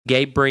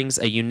Gabe brings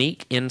a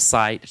unique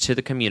insight to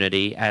the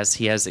community as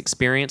he has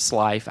experienced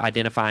life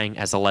identifying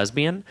as a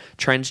lesbian,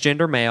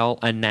 transgender male,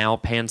 and now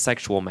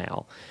pansexual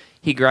male.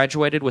 He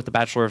graduated with a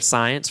Bachelor of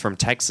Science from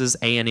Texas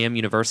A&M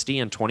University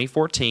in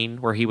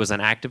 2014, where he was an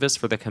activist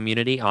for the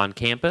community on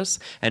campus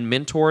and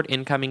mentored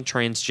incoming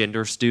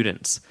transgender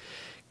students.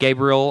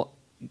 Gabriel,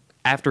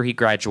 after he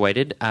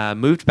graduated,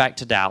 moved back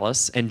to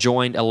Dallas and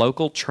joined a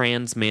local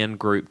trans men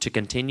group to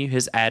continue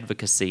his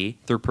advocacy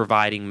through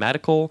providing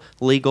medical,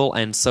 legal,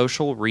 and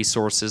social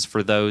resources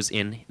for those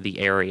in the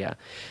area.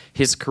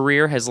 His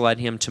career has led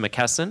him to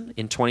McKesson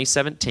in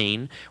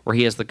 2017, where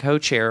he is the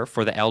co-chair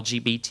for the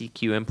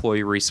LGBTQ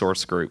Employee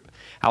Resource Group.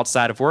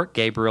 Outside of work,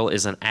 Gabriel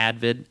is an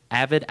avid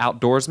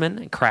outdoorsman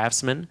and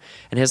craftsman,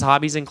 and his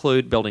hobbies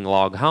include building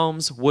log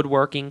homes,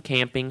 woodworking,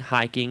 camping,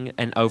 hiking,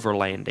 and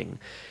overlanding.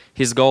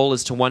 His goal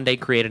is to one day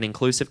create an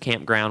inclusive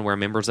campground where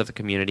members of the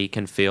community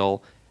can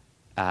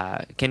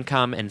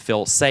come and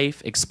feel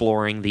safe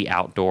exploring the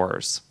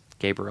outdoors.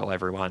 Gabriel,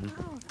 everyone.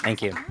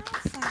 Thank you.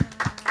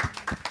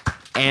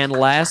 And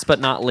last but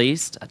not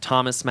least,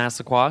 Thomas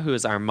Massaquoi, who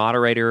is our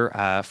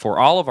moderator for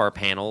all of our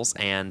panels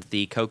and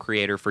the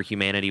co-creator for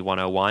Humanity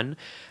 101.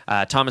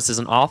 Thomas is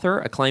an author,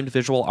 acclaimed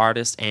visual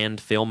artist, and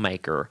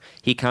filmmaker.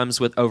 He comes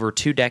with over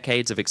 2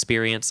 decades of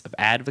experience of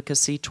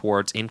advocacy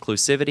towards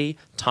inclusivity,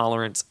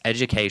 tolerance,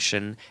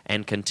 education,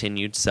 and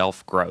continued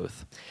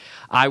self-growth.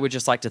 I would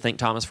just like to thank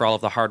Thomas for all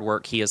of the hard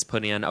work he has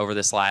put in over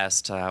this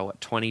last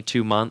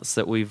 22 months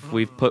that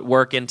we've put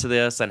work into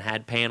this and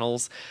had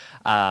panels.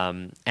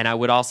 And I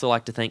would also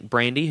like to thank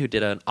Brandy, who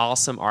did an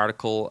awesome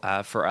article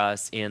for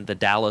us in the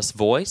Dallas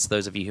Voice.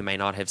 Those of you who may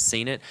not have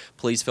seen it,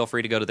 please feel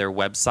free to go to their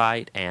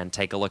website and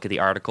take a look at the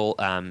article.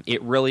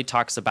 It really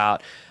talks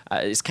about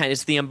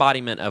it's the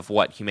embodiment of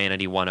what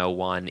Humanity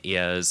 101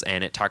 is,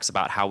 and it talks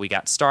about how we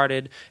got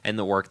started and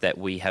the work that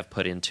we have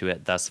put into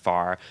it thus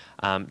far.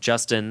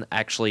 Justin,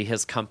 actually,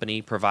 his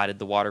company provided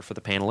the water for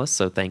the panelists,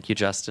 so thank you,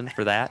 Justin,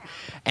 for that.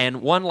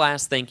 And one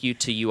last thank you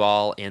to you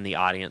all in the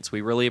audience. We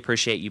really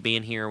appreciate you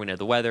being here. We know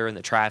the weather and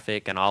the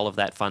traffic and all of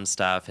that fun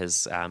stuff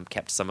has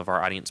kept some of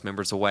our audience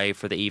members away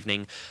for the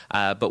evening,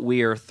 but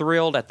we are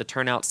thrilled at the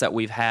turnouts that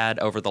we've had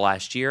over the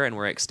last year, and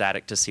we're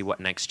ecstatic to see what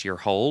next year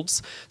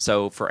holds.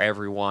 So for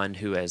everyone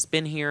who has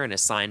been here and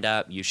has signed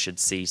up, you should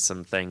see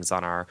some things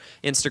on our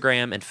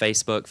Instagram and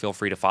Facebook. Feel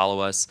free to follow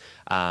us,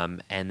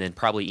 and then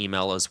probably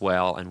email as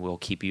well, and we'll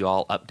keep you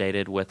all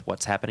updated with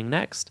what's happening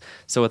next.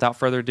 So without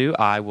further ado,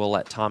 I will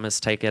let Thomas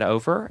take it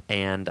over,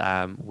 and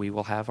we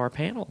will have our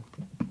panel.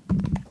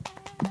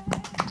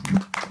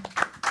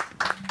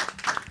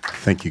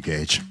 Thank you,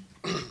 Gage.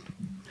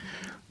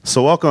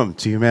 So welcome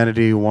to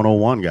Humanity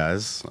 101,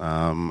 guys.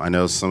 I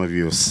know some of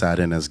you have sat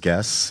in as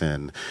guests,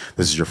 and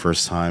this is your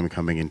first time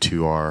coming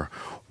into our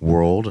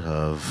world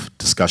of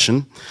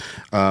discussion.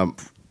 So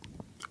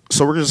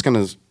we're just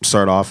going to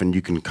start off, and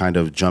you can kind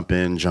of jump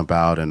in, jump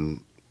out,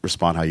 and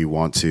respond how you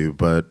want to.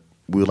 But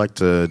we'd like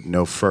to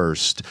know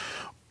first,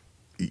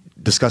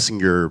 discussing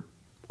your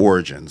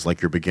origins,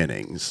 like your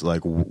beginnings.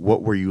 Like,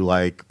 what were you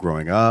like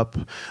growing up?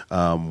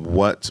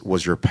 What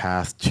was your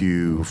path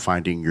to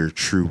finding your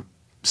true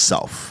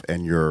self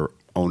and your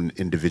own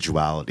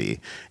individuality,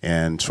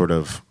 and sort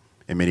of,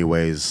 in many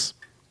ways,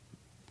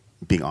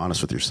 being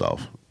honest with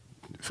yourself?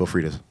 Feel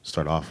free to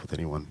start off with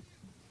anyone.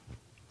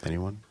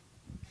 Anyone?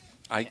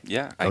 I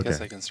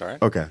guess I can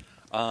start. Okay.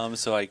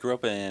 So I grew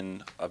up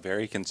in a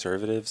very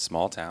conservative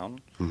small town,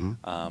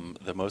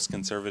 the most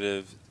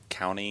conservative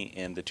county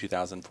in the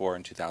 2004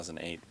 and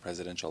 2008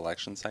 presidential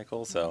election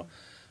cycle. So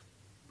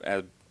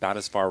about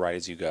as far right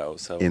as you go.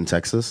 So in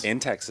Texas? In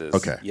Texas.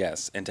 Okay.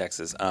 Yes, in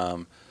Texas.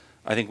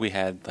 I think we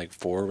had like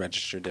 4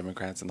 registered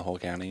Democrats in the whole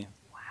county.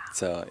 Wow.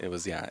 So it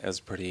was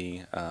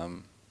pretty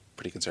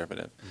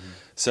conservative.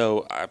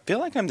 So I feel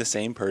like I'm the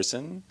same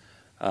person.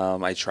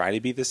 I try to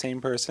be the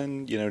same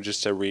person,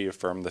 just to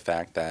reaffirm the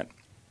fact that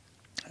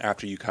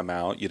after you come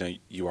out,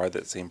 you are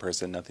that same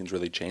person. Nothing's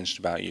really changed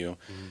about you,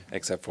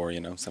 except for,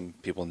 some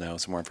people know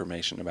some more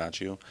information about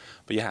you.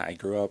 But yeah, I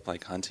grew up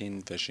like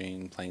hunting,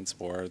 fishing, playing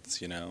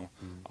sports,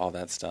 all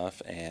that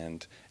stuff.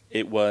 And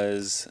it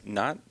was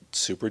not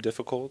super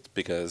difficult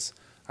because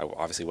I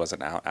obviously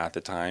wasn't out at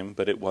the time,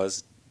 but it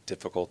was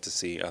difficult to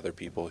see other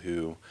people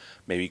who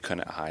maybe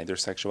couldn't hide their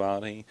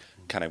sexuality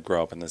kind of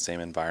grow up in the same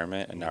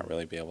environment and not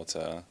really be able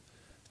to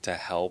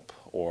help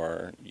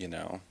or,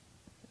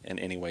 in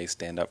any way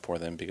stand up for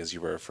them because you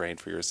were afraid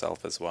for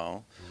yourself as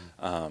well.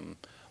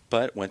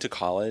 But went to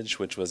college,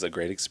 which was a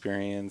great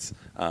experience,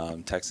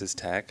 Texas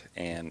Tech,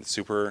 and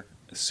super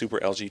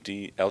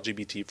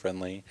LGBT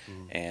friendly.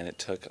 And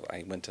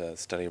I went to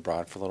study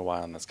abroad for a little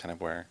while, and that's kind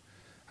of where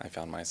I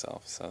found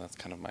myself. So that's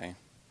kind of my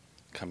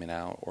coming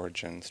out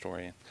origin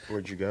story.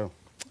 Where'd you go?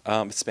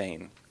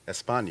 Spain.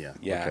 España.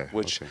 Yeah,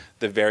 which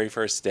the very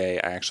first day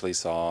I actually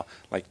saw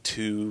like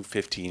 2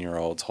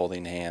 15-year-olds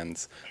holding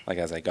hands, like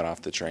as I got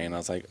off the train. I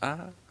was like,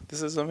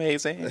 this is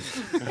amazing.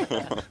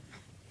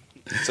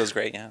 So it's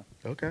great, yeah.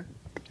 Okay.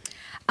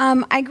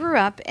 I grew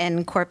up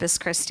in Corpus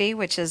Christi,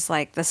 which is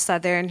like the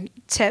southern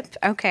tip.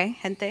 Okay,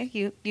 gente,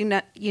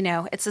 you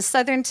know, it's the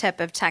southern tip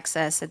of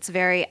Texas. It's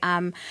very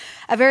a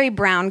very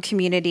brown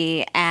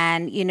community,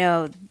 and you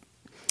know,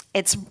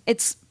 it's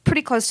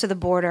pretty close to the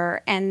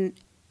border. And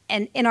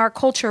in our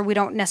culture, we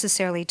don't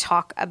necessarily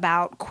talk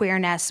about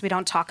queerness. We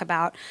don't talk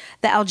about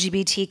the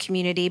LGBT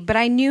community. But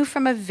I knew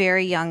from a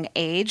very young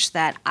age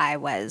that I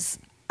was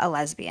a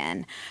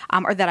lesbian,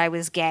 or that I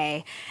was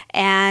gay,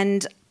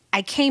 and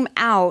I came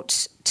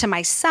out to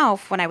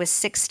myself when I was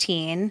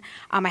 16.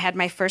 I had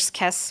my first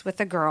kiss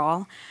with a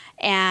girl,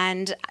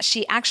 and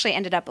she actually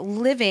ended up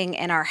living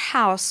in our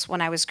house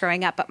when I was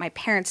growing up, but my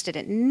parents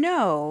didn't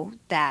know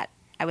that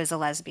I was a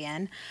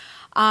lesbian.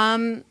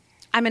 I'm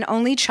an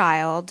only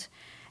child,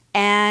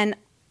 and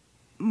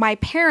my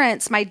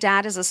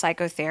dad is a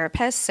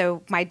psychotherapist,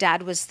 so my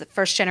dad was the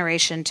first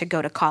generation to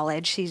go to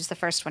college. He's the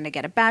first one to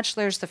get a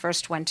bachelor's, the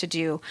first one to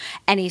do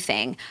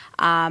anything.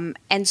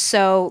 And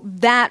so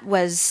that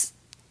was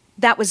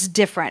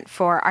different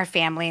for our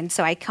family. And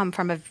so I come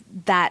from a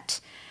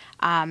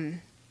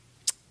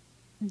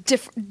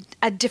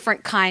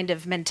different kind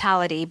of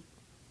mentality.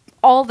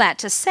 All that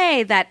to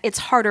say that it's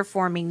harder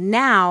for me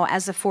now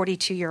as a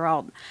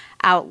 42-year-old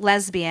out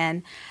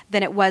lesbian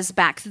than it was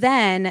back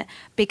then,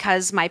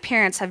 because my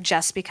parents have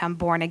just become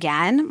born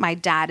again. My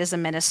dad is a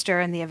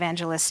minister in the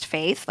evangelist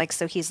faith,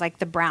 so he's like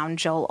the brown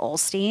Joel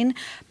Osteen,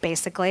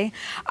 basically.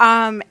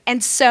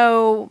 And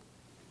so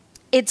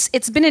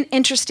it's been an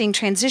interesting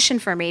transition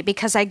for me,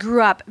 because I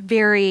grew up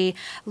very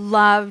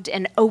loved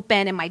and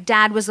open, and my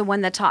dad was the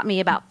one that taught me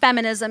about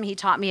feminism. He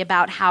taught me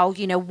about how,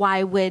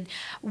 why would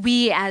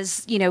we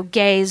as,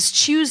 gays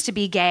choose to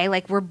be gay?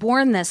 Like, we're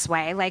born this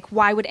way. Like,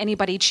 why would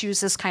anybody choose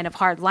this kind of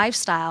hard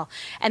lifestyle?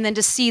 And then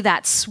to see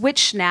that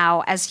switch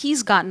now as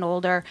he's gotten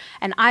older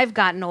and I've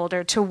gotten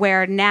older, to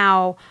where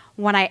now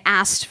when I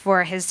asked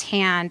for his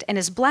hand and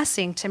his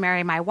blessing to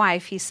marry my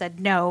wife, he said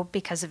no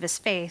because of his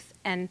faith.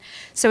 And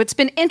so it's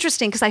been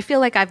interesting, because I feel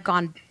like I've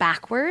gone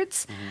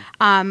backwards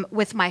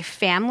with my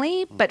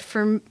family. But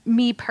for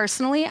me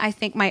personally, I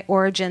think my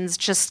origins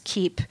just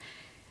keep,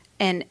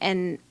 and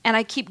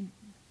I keep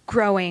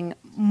growing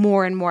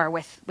more and more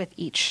with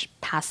each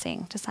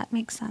passing. Does that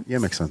make sense? Yeah,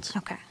 makes sense.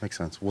 Okay. Makes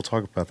sense. We'll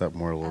talk about that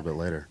more a little bit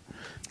later.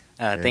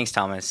 Thanks,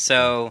 Thomas.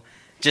 So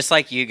just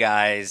like you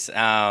guys,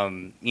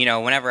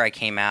 whenever I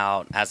came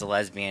out as a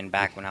lesbian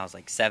back when I was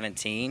like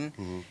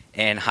 17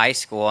 in high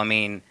school, I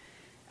mean,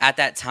 at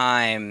that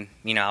time,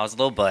 I was a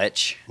little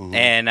butch,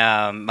 and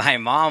my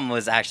mom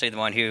was actually the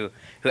one who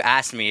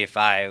asked me if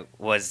I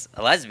was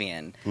a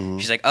lesbian.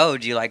 She's like, "Oh,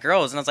 do you like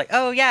girls?" And I was like,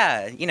 "Oh,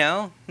 yeah,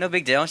 no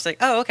big deal." And she's like,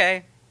 "Oh,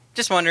 okay,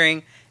 just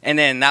wondering." And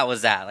then that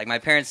was that. Like, my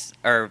parents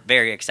are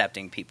very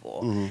accepting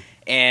people.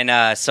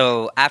 And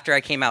so after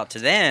I came out to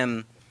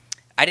them,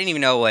 I didn't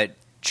even know what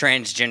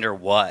transgender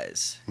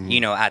was,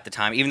 at the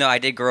time. Even though I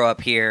did grow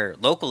up here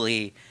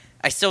locally,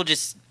 I still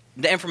just,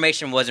 the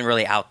information wasn't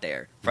really out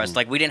there for us.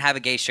 Like, we didn't have a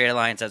gay straight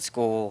alliance at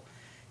school,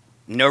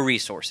 no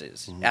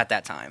resources at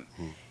that time.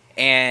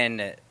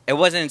 And it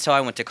wasn't until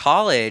I went to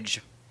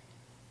college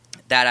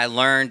that I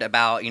learned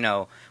about,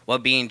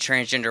 what being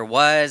transgender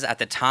was. At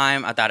the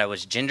time, I thought I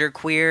was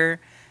genderqueer,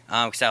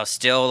 because I was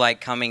still,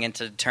 coming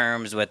into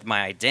terms with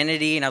my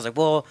identity. And I was like,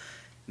 well,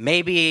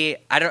 maybe,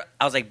 I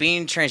was like,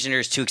 being transgender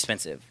is too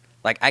expensive.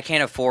 Like, I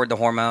can't afford the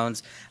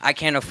hormones. I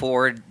can't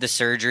afford the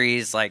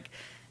surgeries. Like,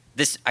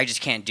 this, I just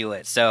can't do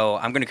it. So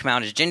I'm going to come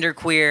out as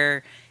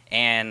genderqueer,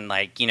 and,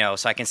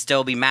 so I can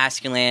still be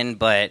masculine,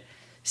 but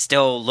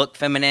still look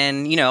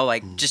feminine,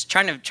 just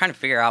trying to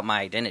figure out my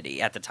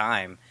identity at the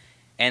time.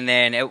 And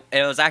then it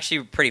was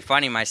actually pretty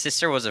funny. My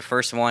sister was the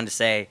first one to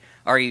say,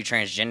 "Are you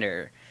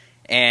transgender?"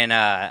 And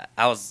I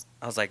was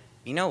like,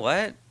 "You know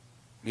what?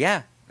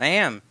 Yeah, I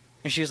am."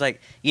 And she was like,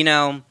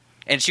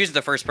 and she was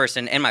the first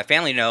person in my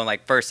family to know,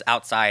 first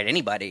outside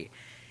anybody.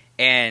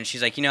 And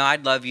she's like,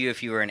 "I'd love you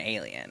if you were an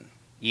alien,"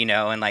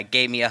 and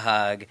gave me a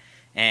hug.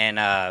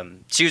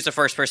 And she was the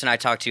first person I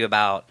talked to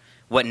about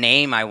what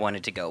name I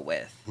wanted to go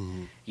with,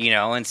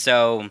 and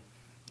so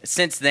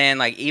since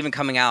then, even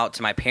coming out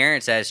to my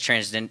parents as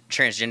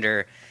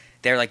transgender,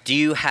 they're like, "Do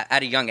you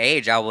at a young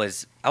age?" I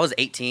was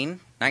 18,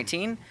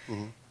 19.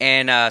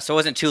 And so it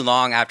wasn't too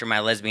long after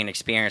my lesbian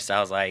experience, I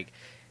was like,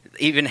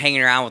 even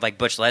hanging around with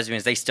butch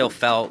lesbians, they still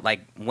felt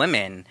like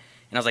women, and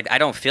I was like, I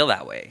don't feel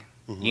that way.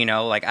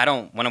 I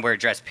don't want to wear a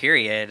dress,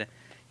 period.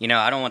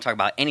 I don't want to talk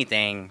about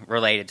anything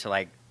related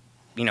to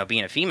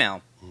being a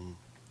female.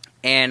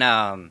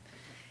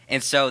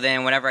 And so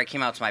then whenever I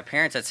came out to my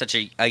parents at such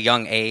a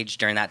young age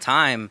during that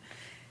time,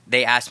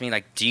 they asked me,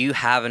 do you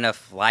have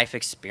enough life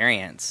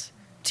experience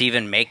to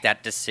even make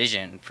that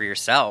decision for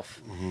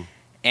yourself?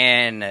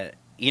 And, I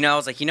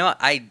was like,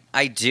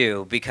 I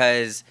do,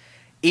 because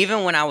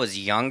even when I was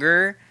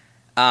younger,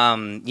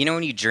 when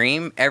you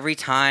dream, every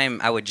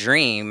time I would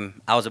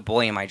dream, I was a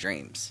boy in my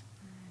dreams,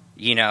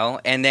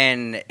 and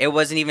then it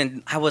wasn't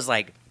even, I was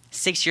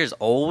 6 years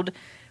old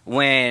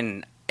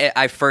when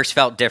I first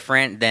felt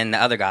different than the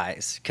other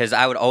guys, because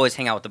I would always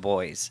hang out with the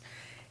boys.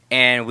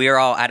 and we were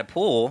all at a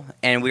pool,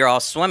 and we were all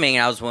swimming,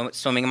 and I was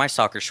swimming in my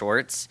soccer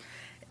shorts.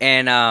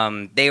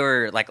 And they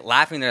were like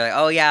laughing. They're like,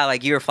 "Oh yeah,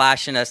 like you were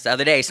flashing us the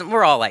other day." So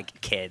we're all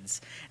like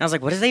kids, and I was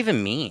like, "What does that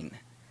even mean?"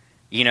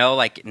 You know,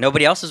 like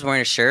nobody else is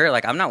wearing a shirt.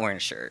 Like I'm not wearing a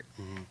shirt.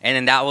 And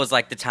then that was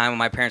like the time when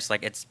my parents were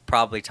like, "It's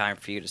probably time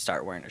for you to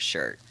start wearing a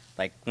shirt,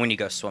 like when you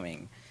go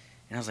swimming."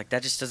 And I was like,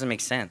 "That just doesn't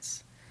make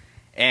sense."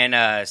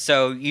 And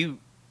so you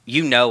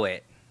know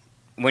it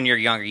when you're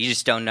younger. You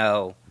just don't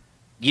know.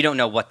 You don't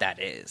know what that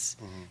is,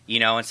 you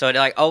know. And so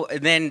they're like, "Oh,"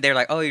 and then they're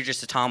like, "Oh, you're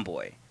just a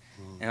tomboy,"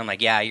 and I'm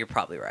like, "Yeah, you're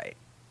probably right."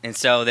 And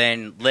so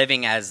then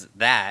living as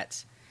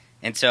that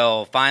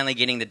until finally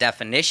getting the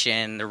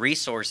definition, the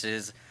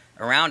resources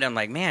around it, I'm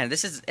like, man,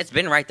 it's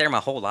been right there my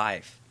whole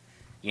life,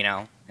 you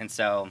know? And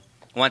so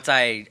once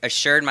I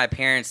assured my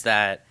parents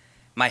that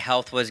my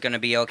health was going to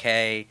be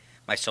okay,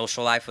 my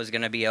social life was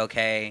going to be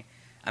okay,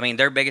 I mean,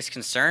 their biggest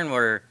concern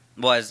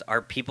was,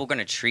 are people going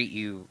to treat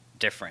you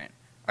different?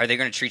 Are they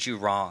going to treat you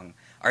wrong?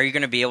 Are you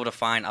going to be able to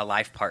find a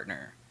life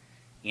partner?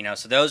 You know,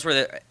 so those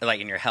were like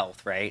in your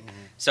health, right?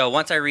 So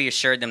once I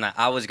reassured them that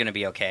I was going to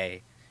be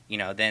okay, you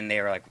know, then they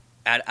were like,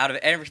 out of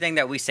everything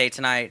that we say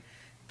tonight,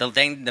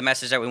 the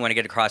message that we want to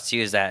get across to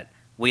you is that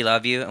we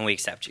love you and we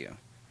accept you,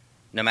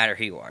 no matter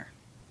who you are.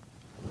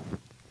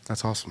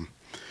 That's awesome.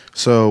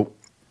 So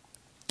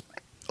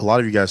a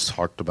lot of you guys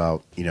talked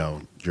about, you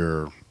know,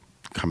 your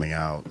coming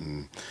out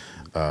and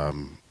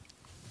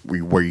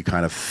where you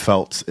kind of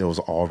felt it was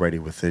already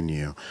within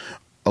you.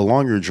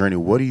 Along your journey,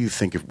 what do you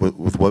think,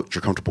 with what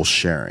you're comfortable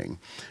sharing,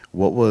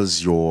 what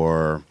was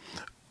your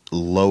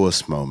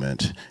lowest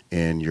moment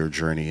in your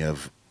journey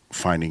of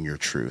finding your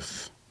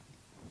truth?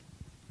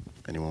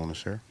 Anyone want to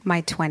share?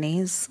 My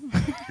 20s.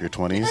 Your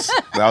 20s?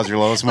 That was your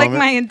lowest moment? Like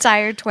my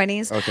entire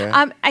 20s. Okay.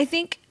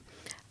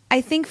 I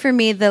think for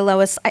me, the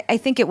lowest, I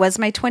think it was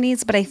my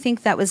 20s, but I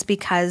think that was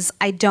because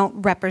I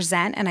don't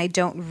represent and I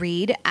don't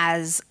read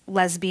as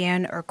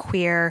lesbian or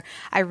queer.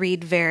 I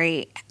read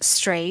very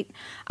straight.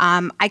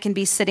 I can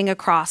be sitting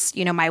across,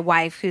 you know, my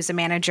wife, who's a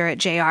manager at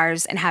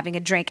JR's, and having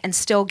a drink and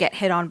still get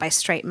hit on by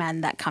straight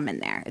men that come in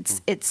there.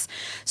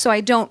 So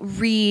I don't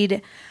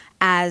read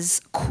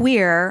as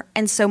queer,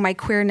 and so my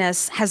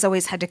queerness has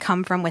always had to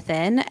come from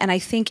within. And I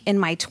think in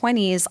my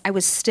 20s, I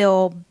was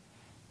still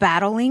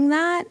battling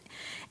that,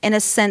 in a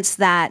sense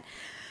that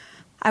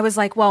I was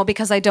like, well,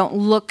 because I don't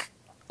look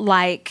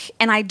like,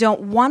 and I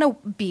don't want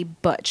to be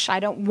butch.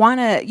 I don't want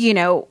to, you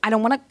know, I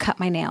don't want to cut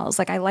my nails.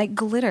 Like I like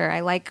glitter.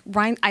 I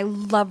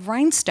love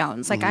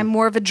rhinestones. Like I'm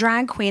more of a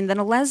drag queen than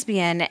a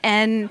lesbian.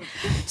 And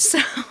so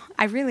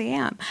I really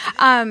am.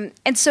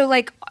 And so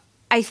like,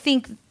 I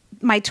think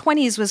my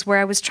 20s was where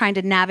I was trying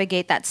to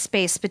navigate that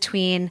space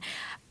between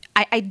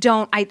I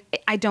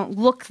don't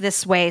look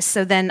this way,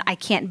 so then I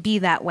can't be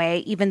that way,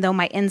 even though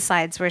my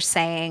insides were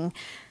saying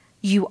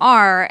you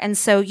are. And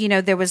so, you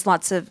know, there was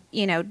lots of,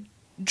 you know,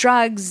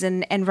 drugs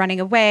and running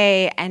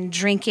away and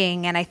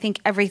drinking. And I think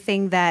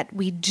everything that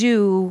we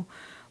do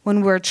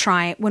when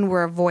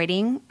we're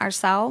avoiding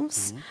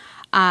ourselves,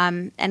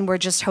 and we're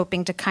just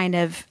hoping to kind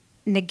of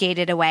negate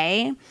it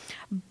away.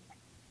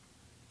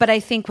 But I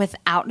think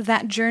without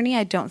that journey,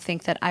 I don't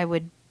think that I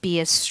would be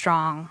as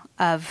strong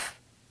of,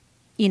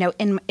 you know,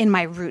 in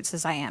my roots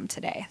as I am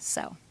today.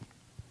 So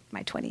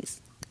my 20s.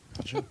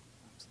 Gotcha.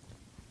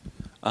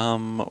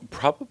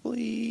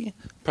 Probably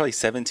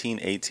 17,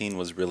 18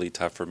 was really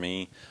tough for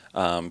me,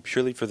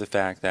 purely for the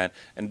fact that,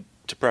 and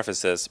to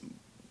preface this,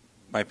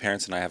 my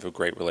parents and I have a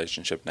great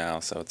relationship now,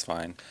 so it's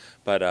fine.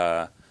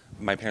 But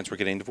my parents were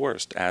getting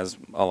divorced, as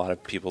a lot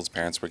of people's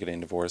parents were getting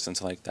divorced, and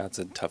so like that's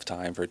a tough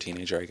time for a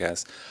teenager, I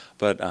guess.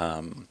 But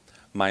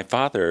my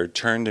father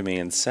turned to me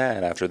and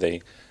said, after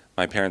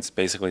my parents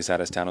basically sat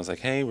us down and was like,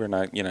 hey, we're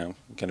not, you know,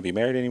 going to be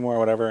married anymore or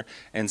whatever,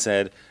 and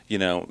said, you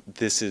know,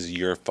 this is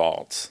your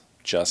fault,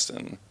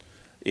 Justin.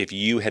 If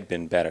you had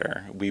been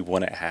better, we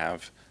wouldn't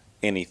have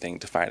anything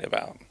to fight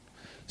about.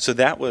 So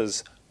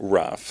was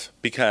rough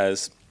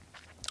because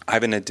I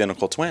have an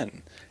identical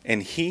twin,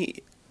 and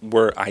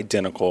we're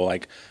identical.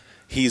 Like,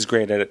 he's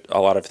great at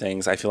a lot of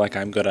things. I feel like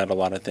I'm good at a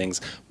lot of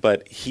things,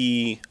 but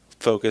he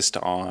focused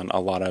on a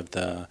lot of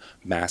the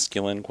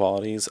masculine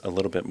qualities a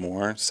little bit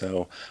more.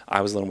 So I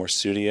was a little more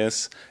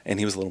studious, and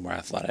he was a little more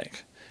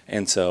athletic.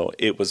 And so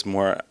it was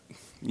more,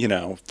 you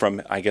know,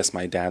 from, I guess,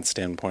 my dad's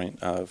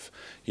standpoint of,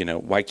 you know,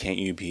 why can't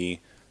you be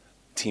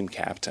team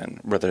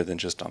captain rather than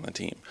just on the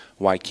team?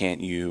 Why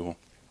can't you,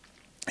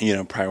 you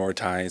know,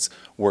 prioritize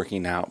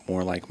working out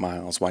more like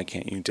Miles? Why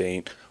can't you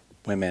date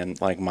women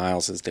like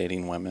Miles is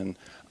dating women?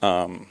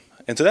 And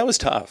so that was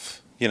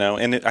tough, you know,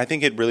 and I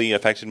think it really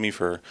affected me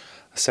for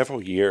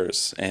several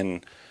years.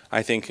 And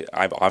I think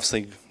I've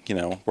obviously, you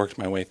know, worked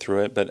my way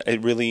through it, but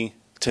it really,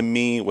 to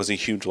me, was a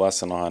huge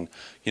lesson on,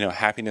 you know,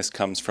 happiness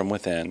comes from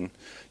within.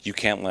 You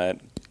can't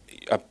let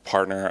a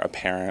partner, a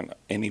parent,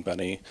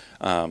 anybody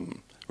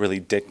really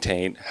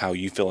dictate how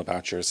you feel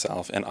about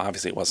yourself. And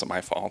obviously it wasn't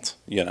my fault,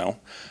 you know.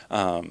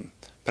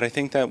 But I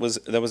think that was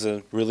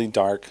a really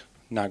dark,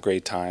 not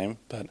great time.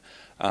 But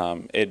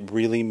it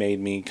really made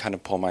me kind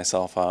of pull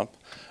myself up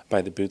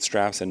by the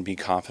bootstraps and be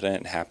confident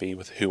and happy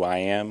with who I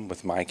am,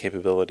 with my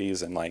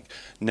capabilities, and like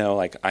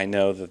I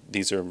know that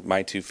these are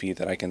my 2 feet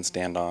that I can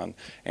stand on,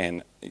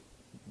 and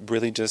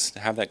really just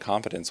have that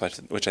confidence,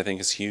 which I think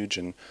is huge,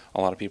 and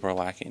a lot of people are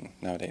lacking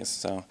nowadays.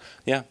 So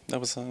yeah, that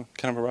was kind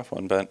of a rough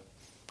one, but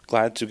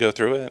glad to go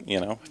through it.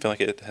 I feel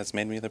like it has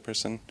made me the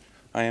person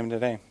I am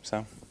today.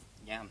 So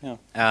yeah.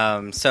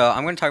 So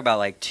I'm going to talk about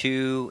like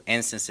 2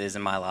 instances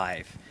in my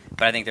life,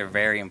 but I think they're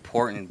very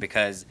important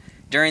because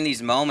during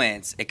these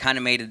moments, it kind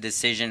of made a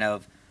decision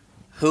of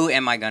who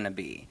am I going to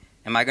be?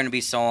 Am I going to be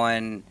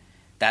someone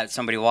that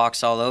somebody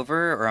walks all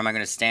over, or am I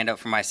going to stand up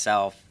for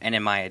myself and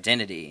in my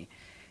identity?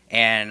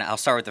 And I'll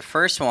start with the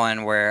first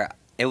one, where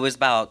it was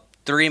about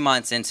 3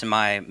 months into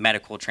my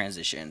medical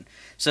transition.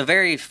 So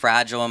very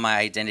fragile in my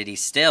identity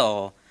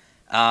still.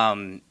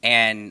 And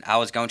I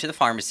was going to the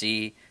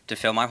pharmacy to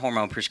fill my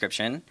hormone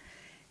prescription.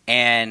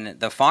 And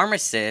the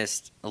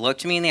pharmacist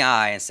looked me in the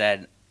eye and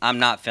said, "I'm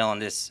not filling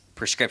this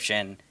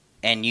prescription,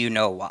 and you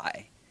know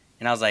why."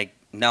 And I was like,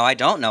 "No, I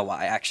don't know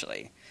why,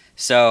 actually.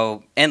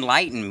 So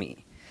enlighten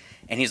me."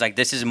 And he's like,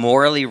 "This is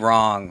morally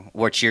wrong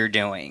what you're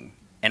doing,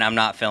 and I'm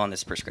not filling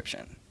this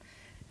prescription."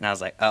 And I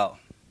was like, "Oh,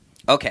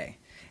 okay."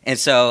 And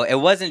so it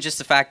wasn't just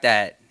the fact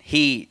that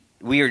we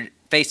were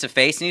face to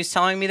face and he was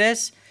telling me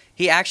this.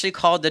 He actually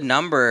called the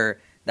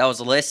number that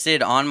was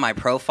listed on my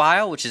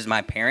profile, which is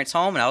my parents'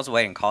 home, and I was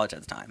away in college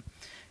at the time.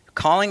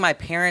 Calling my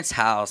parents'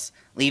 house,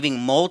 leaving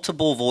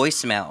multiple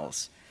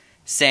voicemails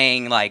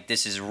saying, like,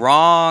 this is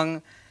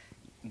wrong,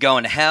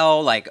 going to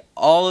hell, like,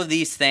 all of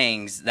these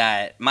things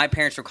that my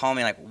parents were calling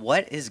me, like,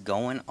 what is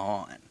going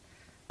on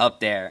up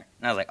there?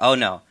 And I was like, oh,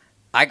 no,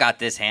 I got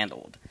this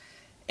handled.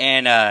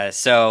 And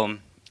so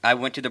I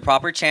went to the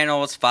proper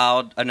channels,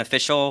 filed an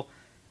official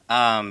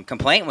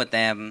complaint with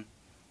them,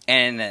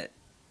 and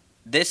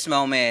this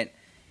moment,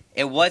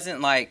 it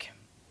wasn't like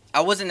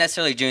I wasn't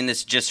necessarily doing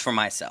this just for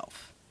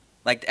myself.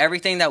 Like,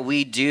 everything that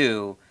we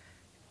do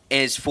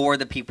is for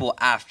the people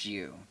after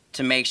you,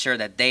 to make sure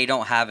that they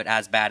don't have it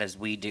as bad as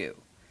we do.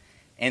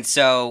 And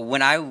so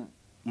when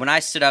I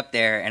stood up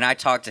there and I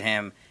talked to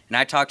him and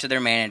I talked to their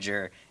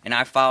manager and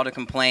I filed a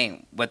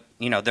complaint with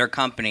their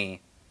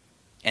company,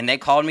 and they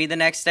called me the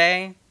next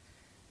day,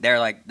 they're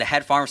like, the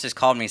head pharmacist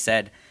called me and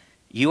said,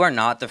 "You are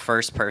not the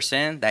first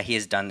person that he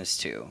has done this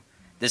to.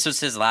 This was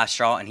his last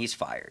straw, and he's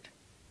fired.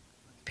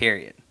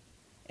 Period."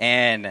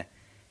 And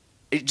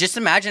just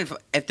imagine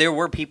if there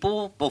were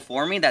people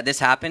before me that this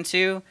happened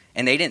to,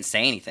 and they didn't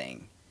say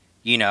anything,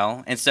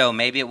 And so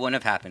maybe it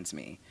wouldn't have happened to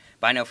me.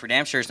 But I know for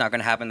damn sure it's not going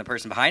to happen to the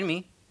person behind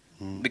me,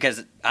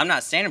 because I'm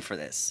not standing for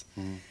this.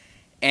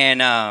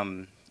 And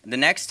the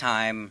next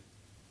time,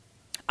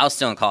 I was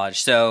still in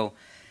college. So,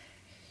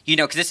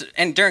 because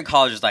during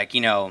college was like,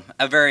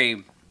 a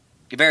very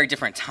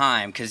different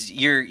time, because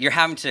you're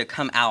having to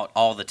come out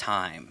all the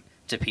time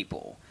to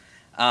people.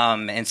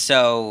 And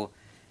so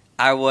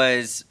I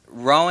was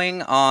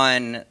rowing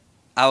on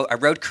a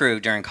road crew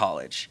during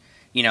college.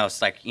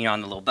 It's like,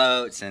 on the little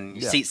boats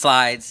and seat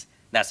slides.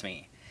 That's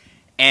me.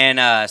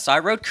 And so I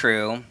rode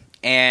crew.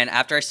 And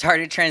after I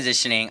started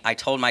transitioning, I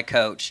told my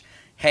coach,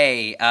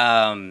 "Hey,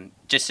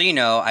 just so you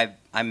know,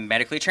 I'm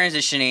medically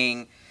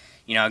transitioning,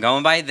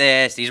 going by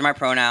this. These are my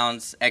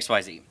pronouns,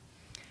 XYZ.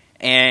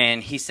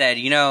 And he said,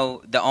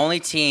 the only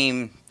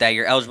team that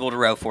you're eligible to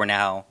row for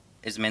now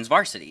is men's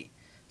varsity.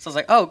 So I was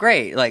like, oh,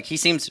 great. Like, he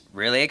seems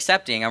really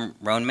accepting. I'm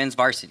rowing men's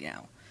varsity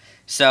now.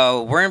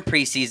 So we're in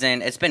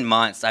preseason. It's been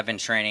months I've been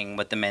training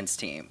with the men's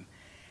team.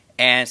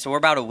 And so we're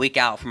about a week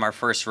out from our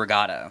first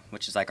regatta,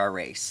 which is like our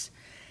race.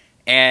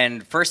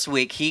 And first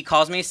week, he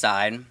calls me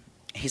aside.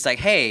 He's like,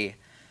 "Hey,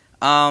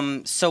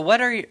 so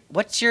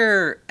what's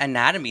your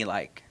anatomy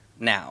like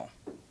now?"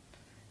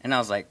 And I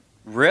was like,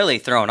 really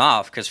thrown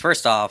off, because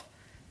first off,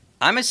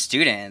 I'm a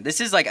student. This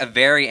is like a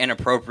very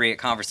inappropriate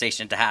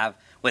conversation to have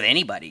with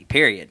anybody,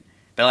 period.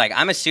 But like,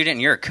 I'm a student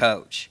and you're a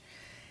coach.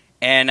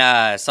 And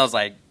so I was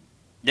like,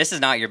 this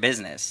is not your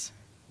business,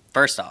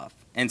 first off.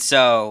 And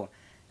so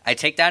I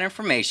take that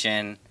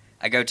information,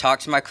 I go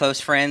talk to my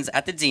close friends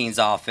at the dean's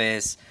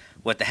office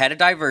with the head of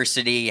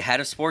diversity, head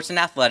of sports and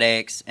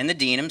athletics, and the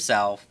dean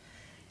himself,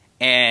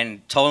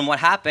 and told him what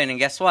happened. And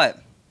guess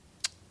what?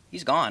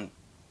 He's gone.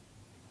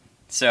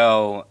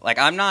 So, like,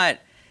 I'm not,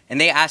 and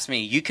they asked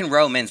me, "You can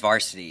row men's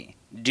varsity.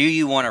 Do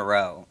you want to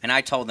row?" And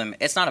I told them,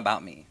 it's not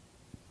about me.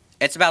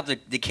 It's about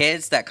the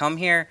kids that come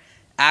here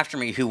after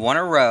me who want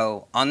to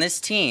row on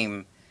this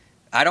team.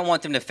 I don't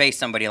want them to face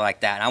somebody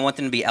like that. I want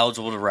them to be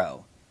eligible to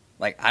row.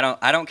 Like,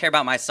 I don't care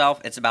about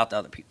myself. It's about the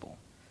other people.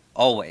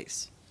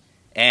 Always.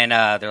 And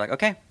they're like,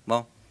 okay,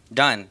 well,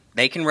 done.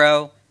 They can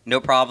row. No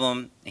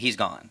problem. He's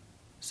gone.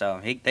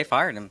 So they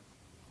fired him.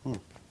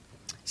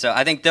 So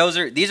I think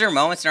these are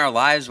moments in our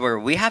lives where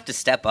we have to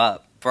step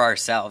up for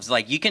ourselves.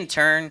 Like, you can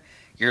turn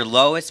your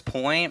lowest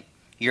point,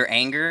 your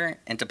anger,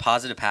 into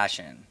positive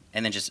passion,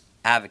 and then just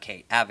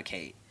advocate.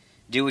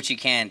 Do what you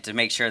can to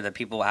make sure that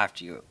people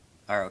after you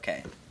are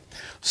okay.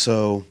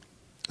 So,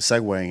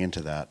 segueing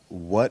into that,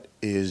 what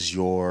is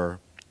your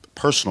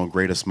personal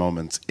greatest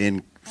moments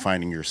in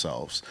finding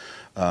yourselves?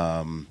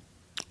 Or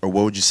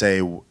what would you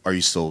say, are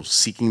you still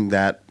seeking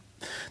that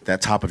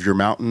top of your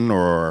mountain,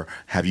 or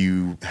have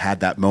you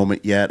had that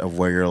moment yet of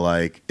where you're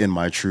like, in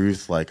my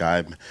truth, like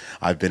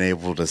I've been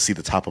able to see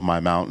the top of my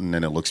mountain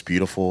and it looks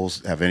beautiful?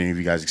 Have any of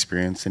you guys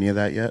experienced any of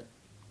that yet?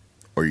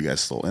 Or are you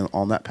guys still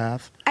on that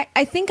path?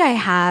 I think I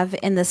have,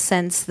 in the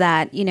sense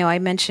that, you know, I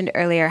mentioned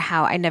earlier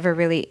how I never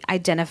really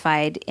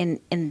identified in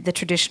the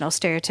traditional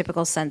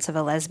stereotypical sense of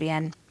a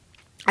lesbian.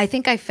 I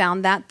think I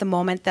found that the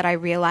moment that I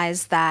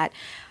realized that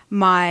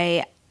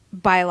my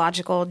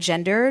biological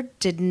gender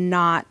did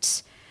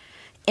not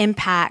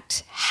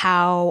impact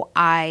how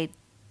I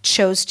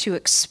chose to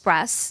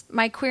express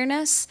my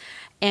queerness.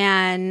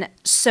 And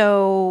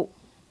so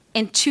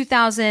in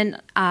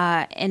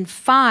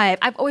 2005,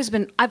 I've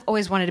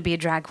always wanted to be a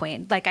drag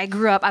queen. Like, I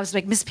grew up, I was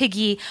like, Miss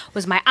Piggy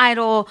was my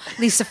idol,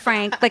 Lisa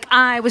Frank. Like,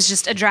 I was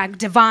just a drag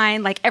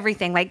divine, like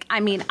everything. Like,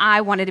 I mean,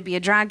 I wanted to be a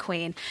drag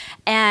queen.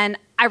 And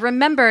I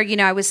remember, you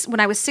know,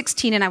 when I was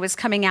 16 and I was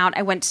coming out,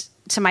 I went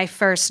to my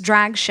first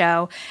drag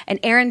show, and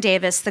Erin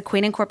Davis, the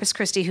queen in Corpus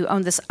Christi, who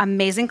owned this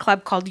amazing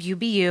club called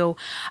UBU,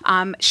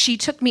 she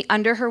took me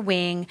under her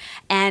wing,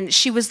 and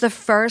she was the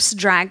first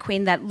drag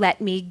queen that let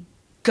me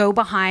go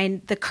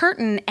behind the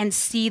curtain and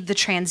see the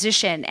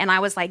transition. And I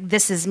was like,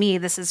 this is me,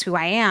 this is who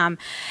I am.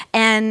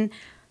 And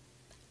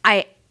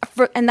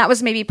and that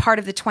was maybe part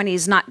of the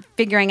 20s, not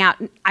figuring out,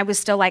 I was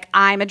still like,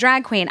 I'm a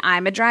drag queen,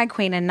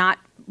 and not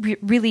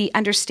really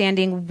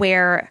understanding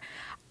where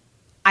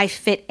I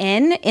fit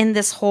in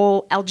this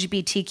whole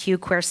LGBTQ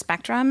queer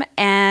spectrum.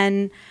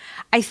 And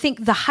I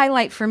think the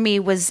highlight for me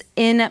was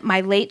in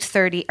my early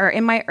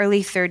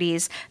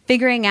 30s,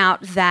 figuring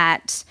out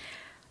that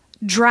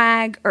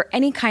drag, or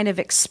any kind of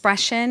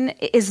expression,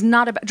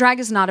 drag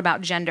is not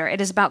about gender.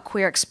 It is about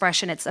queer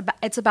expression.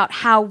 It's about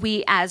how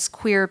we as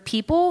queer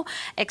people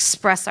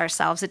express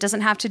ourselves. It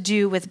doesn't have to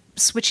do with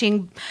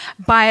switching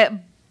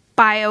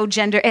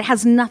bio-gender. It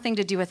has nothing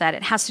to do with that.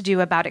 It has to do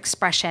about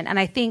expression. And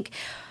I think,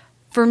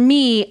 for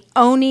me,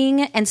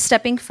 owning and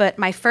stepping foot,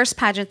 my first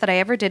pageant that I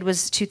ever did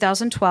was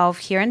 2012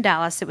 here in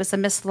Dallas. It was a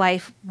Miss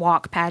Life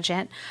Walk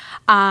pageant.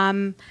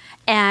 And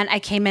I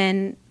came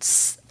in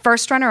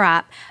first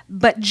runner-up,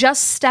 but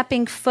just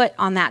stepping foot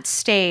on that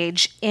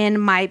stage in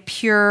my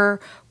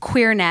pure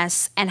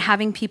queerness and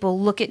having people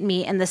look at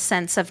me in the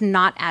sense of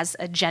not as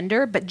a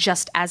gender, but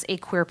just as a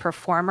queer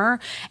performer,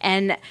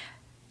 and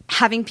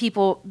having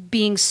people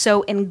being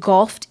so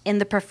engulfed in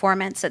the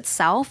performance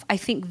itself, I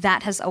think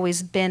that has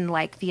always been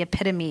like the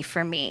epitome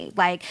for me.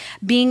 Like,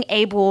 being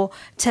able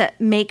to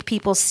make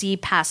people see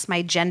past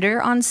my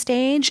gender on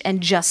stage and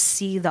just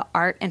see the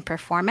art and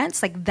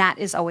performance, like, that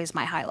is always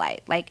my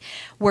highlight. Like,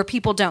 where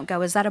people don't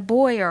go, is that a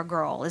boy or a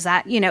girl? Is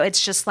that, you know,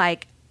 it's just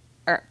like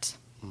art,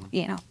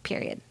 you know,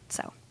 period.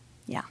 So,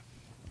 yeah.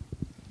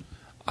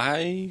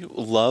 I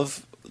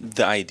love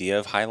the idea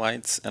of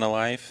highlights in a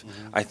life.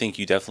 I think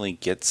you definitely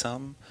get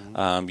some.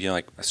 You know,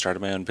 like, I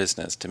started my own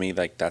business. To me,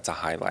 like, that's a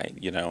highlight,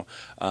 you know.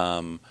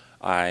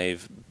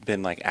 I've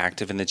been, like,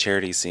 active in the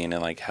charity scene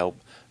and, like, help,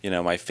 you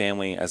know, my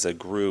family as a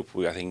group.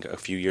 I think a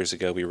few years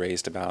ago we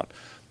raised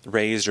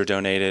or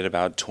donated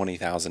about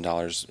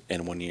 $20,000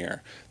 in 1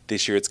 year.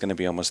 This year it's going to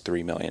be almost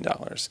 $3 million,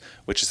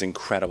 which is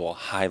incredible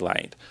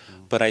highlight.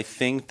 But I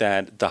think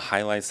that the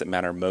highlights that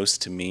matter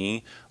most to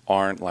me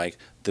aren't like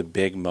the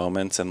big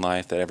moments in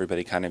life that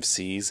everybody kind of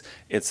sees.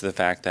 It's the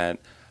fact that,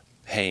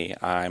 hey,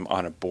 I'm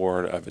on a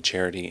board of a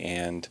charity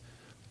and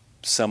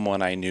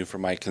someone I knew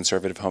from my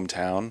conservative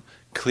hometown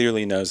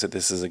clearly knows that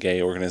this is a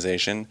gay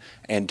organization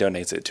and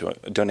donates to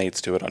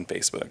it on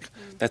Facebook.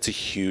 That's a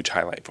huge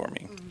highlight for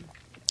me.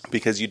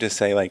 Because you just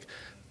say, like,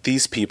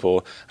 these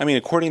people, I mean,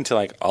 according to,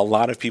 like, a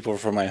lot of people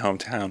from my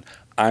hometown,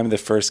 I'm the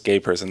first gay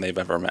person they've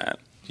ever met.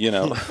 You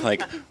know,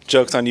 like,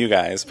 joke's on you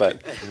guys.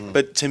 But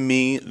to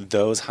me,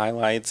 those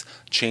highlights,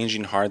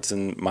 changing hearts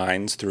and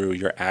minds through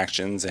your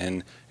actions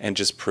and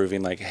just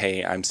proving, like,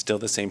 hey, I'm still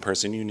the same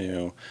person you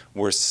knew.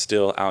 We're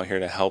still out here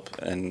to help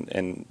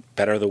and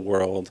better the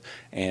world,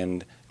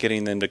 and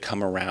getting them to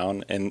come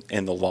around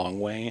in the long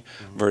way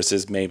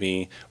versus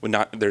maybe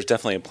there's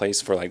definitely a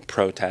place for, like,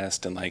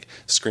 protest and, like,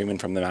 screaming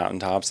from the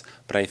mountaintops.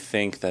 But I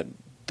think that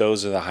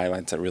those are the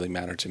highlights that really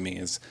matter to me,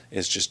 is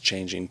just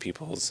changing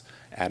people's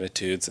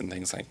attitudes and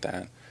things like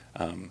that,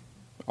 on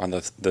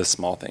the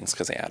small things,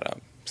 because they add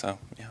up. So,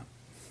 yeah.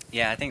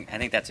 Yeah, I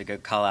think that's a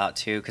good call out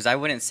too, because I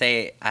wouldn't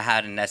say I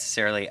had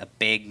necessarily a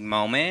big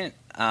moment.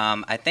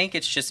 I think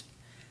it's just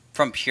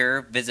from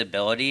pure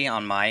visibility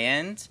on my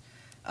end.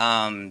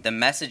 The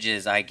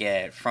messages I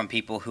get from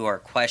people who are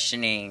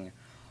questioning,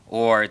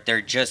 or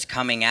they're just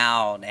coming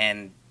out,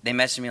 and they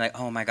message me like,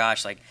 oh my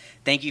gosh, like,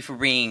 thank you for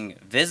being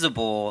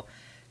visible.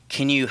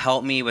 Can you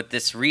help me with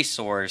this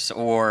resource?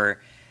 Or,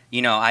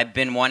 you know, I've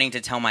been wanting to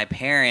tell my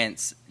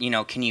parents, you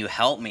know, can you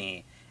help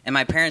me? And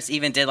my parents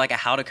even did like a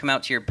How to Come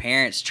Out to Your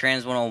Parents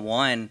Trans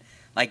 101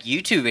 like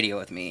YouTube video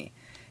with me,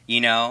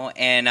 you know?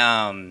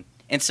 And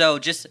so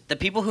just the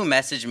people who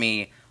message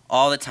me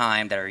all the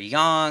time that are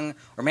young,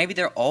 or maybe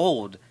they're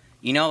old,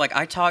 you know, like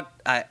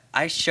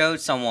I showed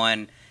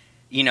someone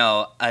you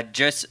know,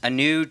 just a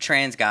new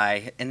trans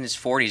guy in his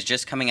 40s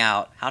just coming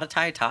out how to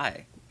tie a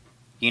tie.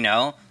 You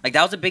know, like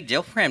that was a big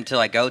deal for him to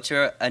like go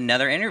to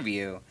another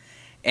interview.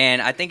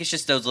 And I think it's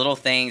just those little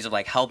things of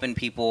like helping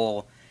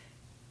people,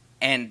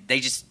 and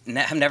they just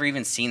have never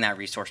even seen that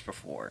resource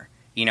before.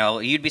 You know,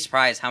 you'd be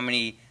surprised how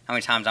many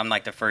times I'm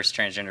like the first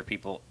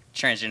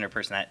transgender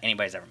person that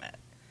anybody's ever met.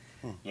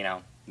 You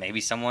know, maybe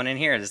someone in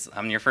here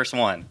I'm your first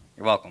one.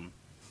 You're welcome.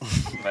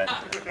 But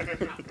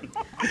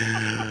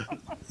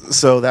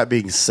So that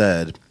being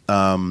said,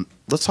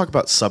 let's talk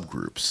about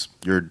subgroups,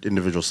 your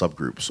individual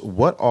subgroups.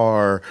 What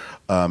are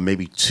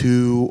maybe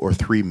 2 or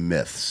 3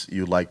 myths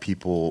you'd like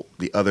people,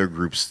 the other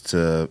groups,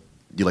 you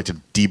like to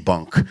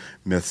debunk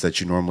myths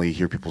that you normally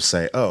hear people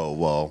say, oh,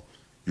 well,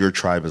 your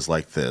tribe is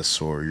like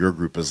this or your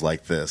group is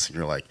like this, and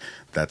you're like,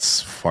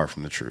 that's far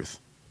from the truth.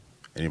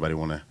 Anybody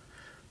want to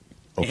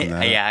open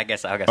that yeah, up? I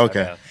guess Okay. I'll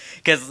go.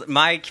 Because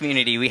my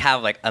community, we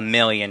have like a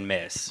million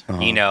myths.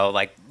 You know,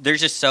 like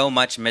there's just so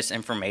much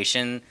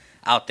misinformation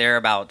out there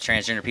about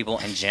transgender people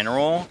in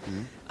general.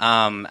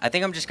 I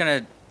think I'm just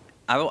gonna,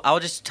 I'll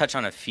just touch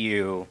on a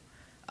few.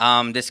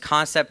 This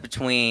concept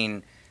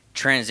between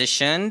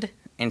transitioned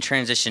and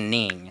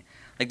transitioning.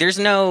 Like there's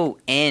no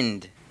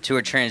end to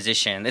a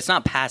transition. It's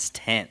not past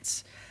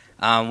tense.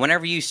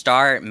 Whenever you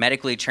start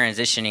medically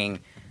transitioning,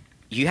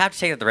 you have to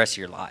take it the rest of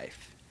your life.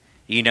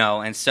 You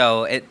know, and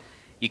so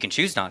you can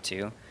choose not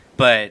to,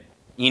 but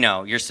you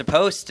know, you're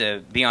supposed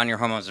to be on your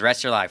hormones the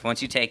rest of your life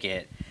once you take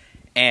it.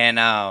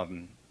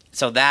 And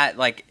so that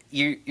like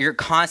you're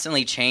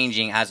constantly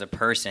changing as a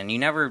person. You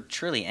never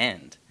truly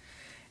end.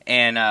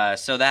 And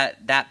so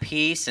that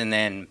piece, and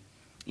then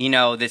you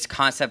know, this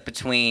concept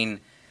between,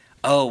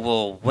 oh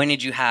well, when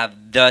did you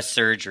have the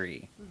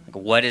surgery? Like,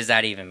 what does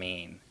that even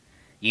mean?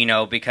 You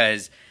know,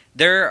 because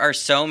there are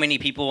so many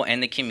people in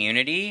the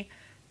community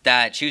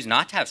that choose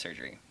not to have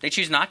surgery. They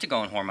choose not to go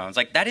on hormones.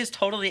 Like, that is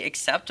totally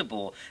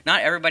acceptable.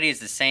 Not everybody is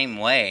the same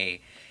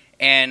way.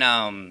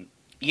 And,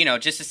 you know,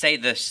 just to say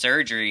the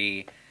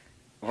surgery,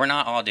 we're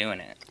not all doing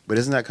it. But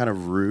isn't that kind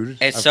of rude?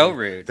 It's so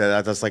rude.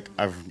 That's like,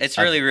 It's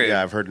really rude.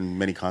 Yeah, I've heard in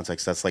many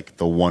contexts, that's like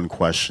the one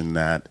question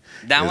that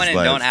That is one, and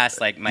like, don't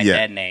ask, like, my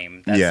dead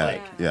name. That's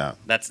like, yeah.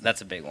 that's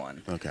a big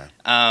one. Okay.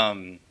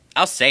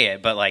 I'll say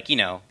it, but, like, you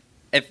know,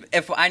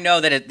 if I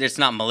know that it's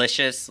not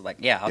malicious, like,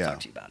 yeah, I'll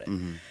talk to you about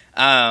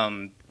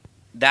it.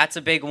 That's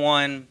a big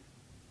one.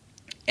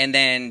 And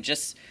then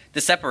just the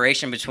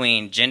separation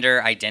between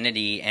gender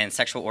identity and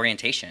sexual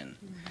orientation.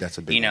 That's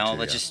a big You know, one too,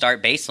 let's just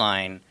start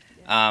baseline.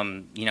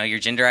 You know, your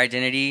gender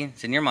identity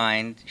is in your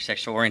mind, your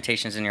sexual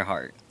orientation is in your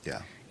heart.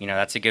 Yeah. You know,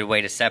 that's a good way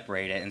to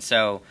separate it. And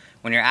so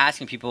when you're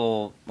asking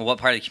people, well, what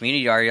part of the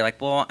community are you? You're like,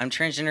 well, I'm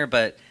transgender,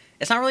 but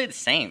it's not really the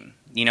same.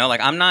 You know,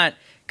 like I'm not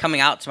coming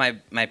out to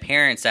my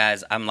parents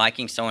as I'm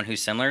liking someone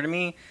who's similar to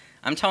me.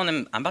 I'm telling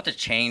them I'm about to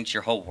change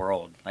your whole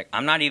world. Like,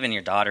 I'm not even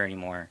your daughter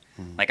anymore.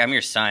 Like, I'm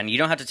your son. You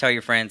don't have to tell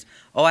your friends,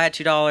 oh, I had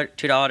two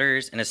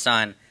daughters and a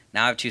son.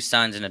 Now I have 2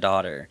 sons and a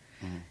daughter.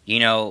 You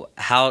know,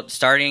 how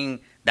starting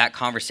that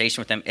conversation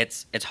with them,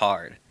 it's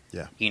hard.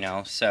 Yeah. You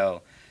know,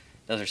 so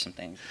those are some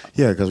things.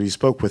 Yeah, because we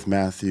spoke with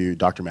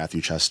Dr.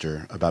 Matthew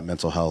Chester about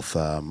mental health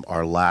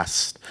our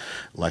last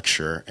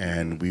lecture,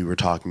 and we were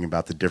talking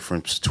about the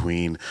difference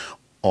between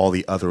all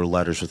the other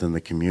letters within the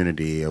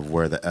community of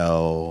where the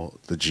L,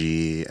 the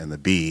G, and the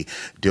B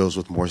deals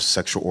with more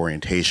sexual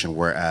orientation,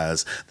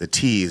 whereas the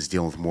T is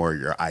dealing with more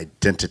your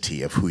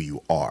identity of who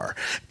you are.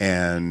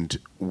 And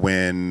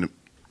when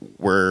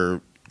we're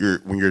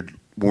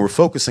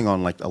focusing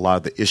on like a lot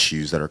of the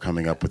issues that are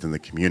coming up within the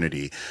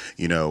community,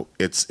 you know,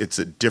 it's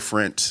a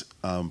different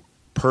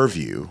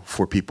purview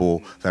for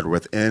people that are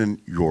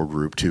within your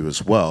group too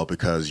as well,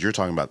 because you're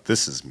talking about,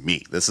 this is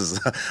me, this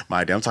is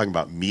my idea. I'm talking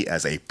about me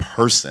as a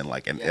person,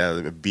 like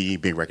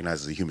being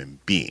recognized as a human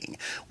being,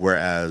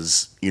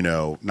 whereas, you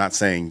know, not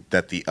saying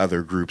that the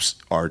other groups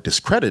are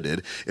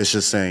discredited, it's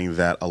just saying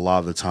that a lot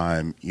of the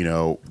time, you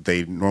know,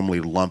 they normally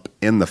lump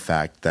in the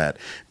fact that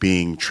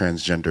being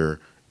transgender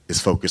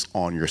is focused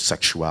on your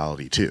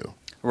sexuality too.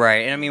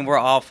 Right, and I mean, we're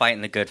all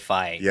fighting the good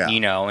fight, Yeah.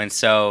 you know, and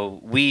so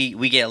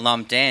we get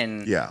lumped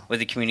in Yeah. with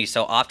the community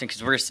so often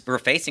because we're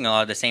facing a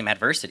lot of the same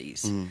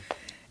adversities.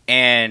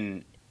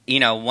 And,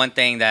 you know, one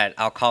thing that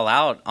I'll call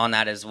out on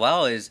that as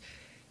well is,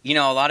 you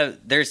know,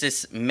 there's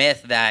this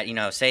myth that, you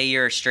know, say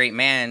you're a straight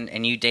man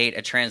and you date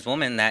a trans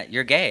woman, that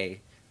you're gay.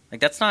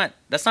 Like, that's not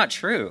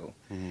true.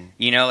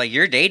 You know, like,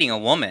 you're dating a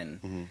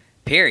woman,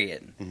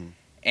 period.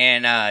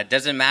 And it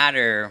doesn't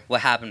matter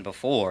what happened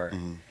before.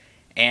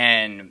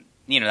 And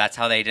you know, that's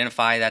how they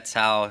identify. That's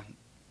how,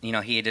 you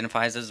know, he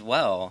identifies as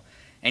well.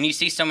 And you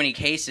see so many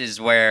cases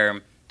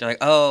where they're like,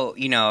 oh,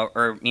 you know,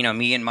 or, you know,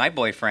 me and my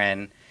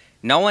boyfriend,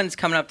 no one's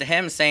coming up to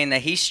him saying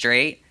that he's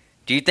straight.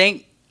 Do you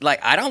think, like,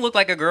 I don't look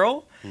like a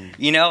girl?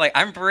 You know, like,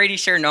 I'm pretty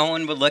sure no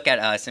one would look at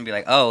us and be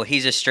like, oh,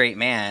 he's a straight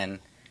man.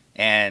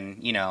 And,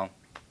 you know,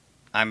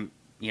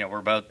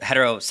 we're both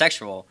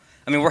heterosexual.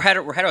 I mean, we're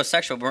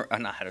heterosexual. We're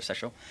not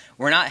heterosexual.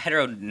 We're not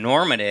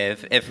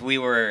heteronormative. If we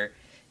were,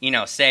 you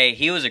know, say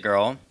he was a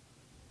girl,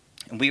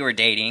 we were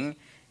dating,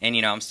 and,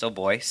 you know, I'm still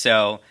boy,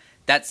 so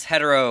that's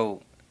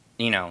hetero,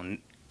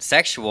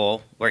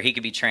 sexual, where he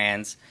could be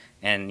trans,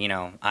 and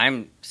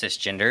I'm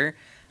cisgender.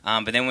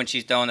 But then when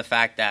she's throwing the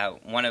fact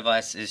that one of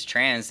us is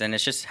trans, then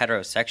it's just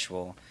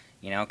heterosexual,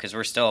 because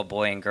we're still a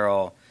boy and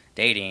girl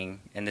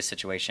dating in this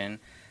situation,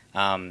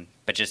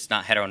 but just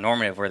not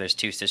heteronormative where there's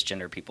two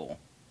cisgender people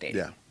dating.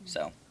 Yeah.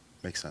 So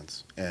makes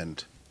sense.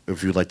 And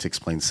if you'd like to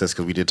explain cis,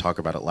 because we did talk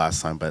about it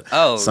last time, but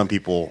some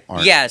people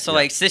aren't. Yeah, so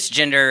like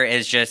cisgender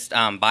is just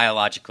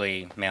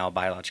biologically male,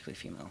 biologically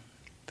female.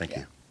 Thank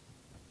you.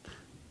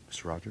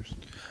 Mr. Rogers?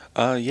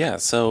 Yeah,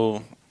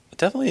 so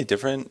definitely a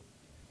different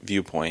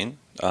viewpoint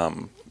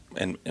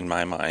in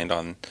my mind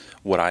on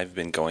what I've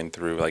been going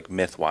through, like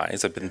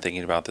myth-wise. I've been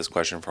thinking about this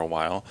question for a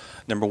while.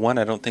 Number one,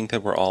 I don't think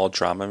that we're all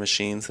drama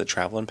machines that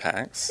travel in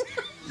packs.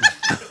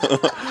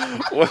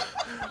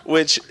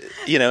 Which,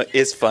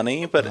 is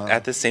funny, but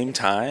at the same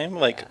time,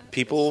 like,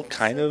 people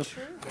kind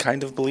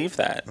of believe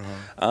that.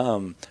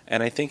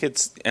 And I think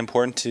it's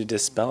important to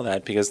dispel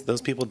that because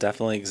those people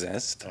definitely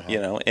exist,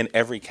 in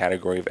every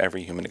category of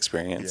every human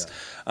experience.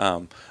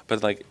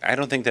 But, like, I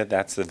don't think that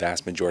that's the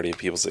vast majority of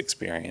people's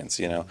experience,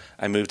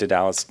 I moved to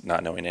Dallas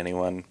not knowing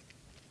anyone.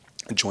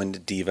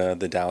 Joined DIVA,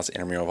 the Dallas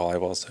Intramural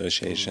Volleyball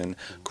Association.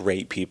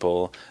 Great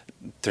people.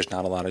 There's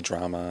not a lot of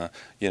drama,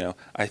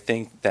 I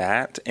think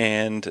that,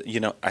 and,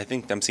 I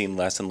think I'm seeing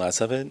less and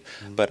less of it,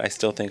 but I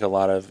still think a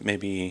lot of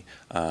maybe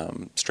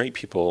straight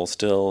people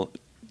still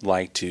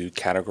like to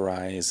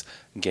categorize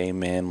gay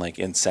men like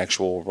in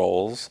sexual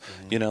roles,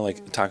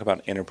 like talk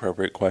about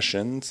inappropriate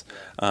questions.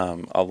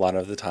 A lot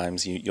of the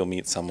times you'll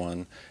meet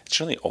someone, it's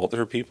really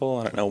older people.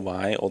 I don't know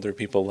why older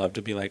people love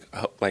to be like,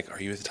 oh, like,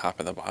 are you at the top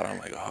and the bottom?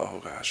 Like,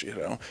 oh gosh,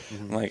 I'm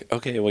like,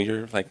 okay, well,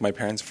 you're like my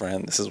parents'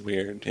 friend. This is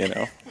weird,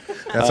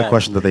 That's a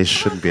question that they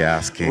shouldn't be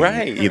asking.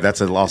 Right.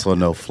 That's also a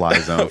no-fly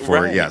zone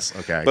for, right. Yes,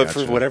 okay. But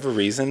for whatever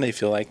reason, they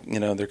feel like,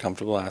 they're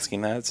comfortable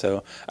asking that.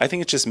 So I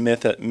think it's just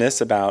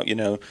myths about, you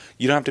don't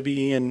have to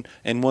be in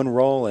one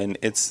role. And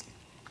it's,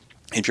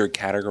 if you're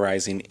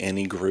categorizing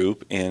any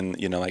group in,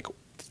 like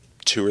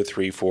 2 or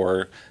 3,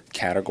 4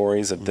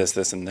 categories of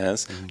this, and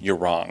this, you're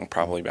wrong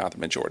probably about the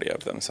majority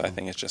of them. So I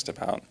think it's just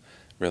about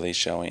really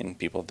showing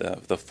people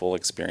the full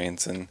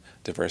experience and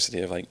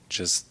diversity of like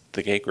just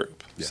the gay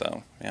group. Yeah.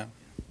 So, yeah.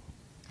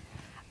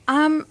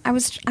 I'm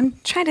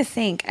trying to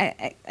think.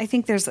 I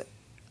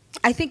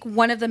think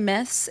one of the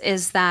myths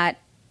is that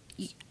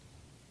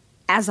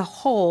as a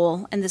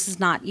whole, and this is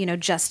not,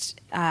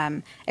 just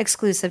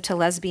exclusive to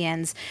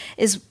lesbians,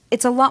 is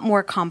it's a lot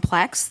more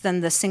complex than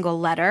the single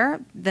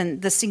letter, than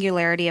the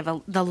singularity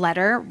of the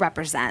letter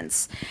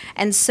represents.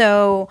 And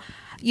so,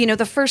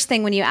 the first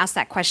thing when you asked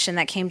that question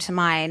that came to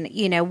mind,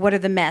 what are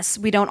the myths?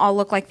 We don't all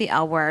look like the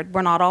L word.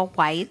 We're not all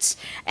white.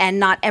 And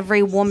not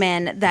every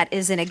woman that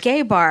is in a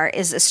gay bar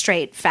is a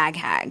straight fag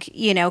hag,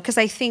 because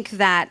I think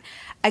that,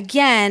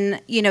 again,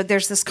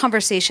 there's this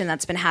conversation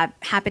that's been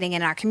happening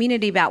in our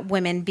community about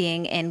women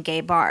being in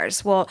gay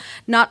bars. Well,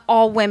 not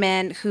all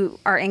women who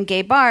are in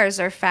gay bars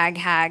are fag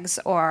hags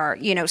or,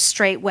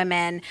 straight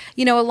women.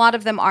 A lot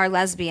of them are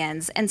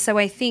lesbians. And so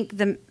I think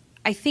the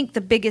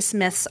biggest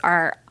myths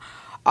are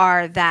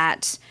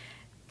that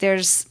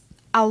there's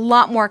a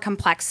lot more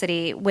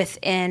complexity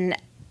within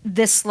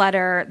this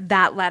letter,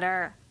 that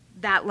letter,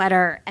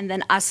 and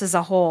then us as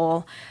a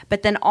whole.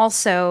 But then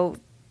also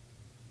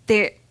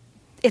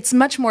it's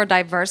much more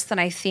diverse than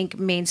I think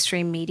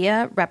mainstream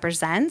media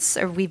represents,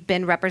 or we've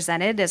been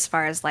represented as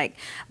far as like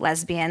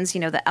lesbians,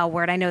 the L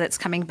word. I know that's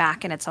coming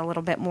back and it's a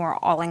little bit more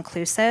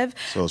all-inclusive.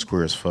 So it's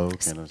queer as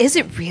folk. Is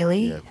it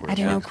really? Yeah, I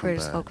didn't know queer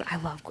as folk.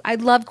 I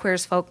love queer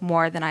as folk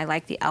more than I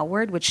like the L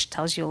word, which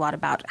tells you a lot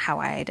about how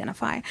I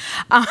identify.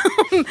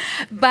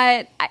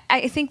 But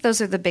I think those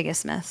are the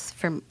biggest myths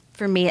for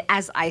me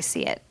as I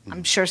see it.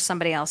 I'm sure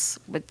somebody else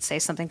would say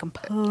something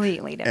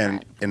completely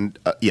different. And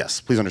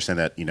yes, please understand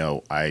that,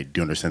 I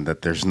do understand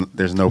that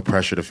there's no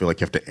pressure to feel like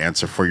you have to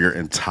answer for your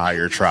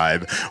entire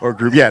tribe or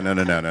group. Yeah,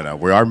 no.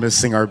 We are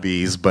missing our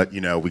Bs, but,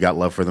 we got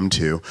love for them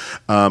too.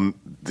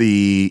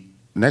 The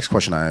next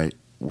question I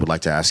would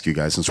like to ask you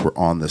guys, since we're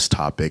on this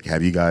topic,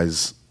 have you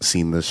guys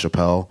seen the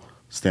Chappelle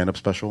stand-up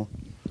special?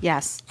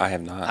 Yes. I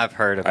have not. I've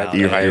heard about it.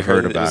 You've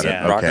heard about it.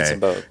 Yeah. Okay. Rockets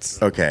and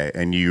boats. Okay,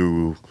 and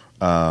you...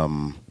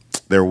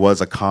 there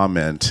was a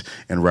comment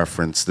in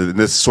reference to,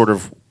 this sort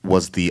of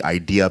was the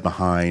idea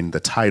behind the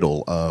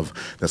title of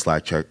this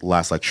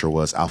last lecture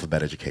was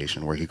Alphabet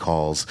Education, where he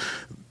calls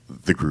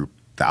the group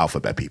the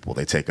alphabet people.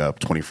 They take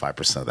up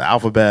 25% of the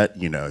alphabet.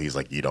 He's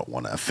like, you don't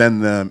want to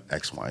offend them,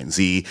 X, Y, and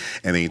Z.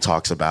 And then he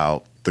talks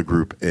about the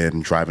group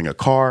in driving a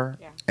car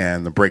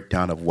and the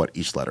breakdown of what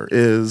each letter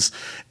is.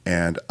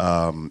 And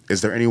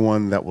is there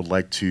anyone that would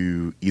like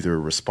to either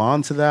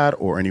respond to that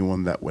or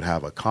anyone that would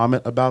have a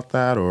comment about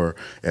that, or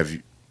have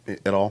you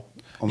at all?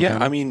 Yeah,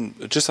 I mean,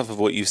 just off of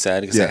what you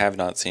said, because I have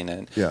not seen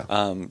it.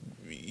 Yeah.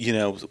 you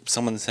know,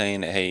 someone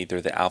saying, hey,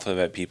 they're the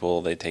alphabet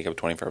people, they take up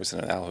 25%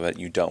 of the alphabet,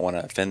 you don't want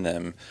to offend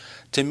them.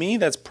 To me,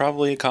 that's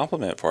probably a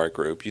compliment for our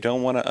group. You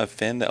don't want to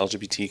offend the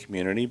LGBT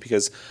community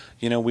because,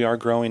 you know, we are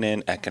growing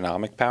in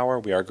economic power,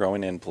 we are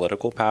growing in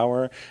political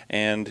power,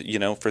 and, you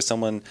know, for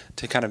someone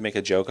to kind of make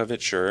a joke of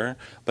it, sure,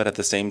 but at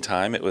the same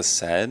time, it was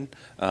said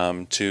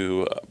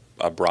to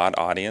a broad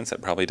audience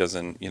that probably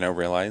doesn't, you know,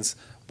 realize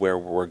where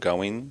we're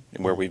going,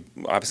 where we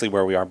obviously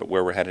where we are, but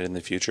where we're headed in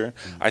the future.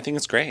 I think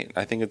it's great.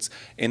 I think it's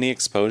any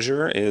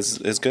exposure is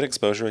good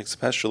exposure,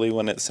 especially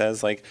when it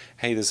says like,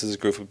 hey, this is a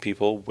group of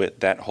people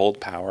with that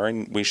hold power,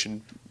 and we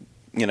should,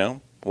 you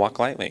know, walk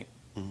lightly.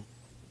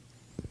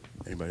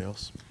 Anybody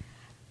else?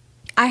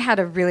 I had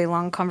a really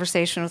long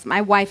conversation with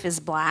my wife is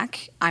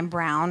black, I'm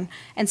brown,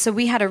 and so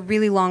we had a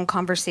really long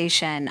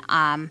conversation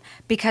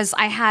because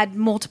I had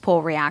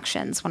multiple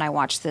reactions when I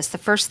watched this. The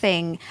first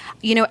thing,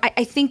 you know,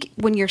 I think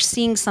when you're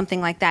seeing something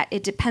like that,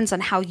 it depends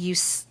on how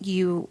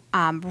you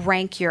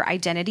rank your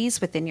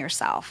identities within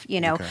yourself.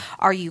 You know,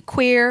 are you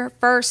queer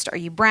first? Are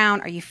you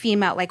brown? Are you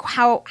female? Like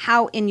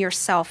how in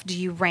yourself do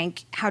you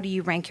rank? How do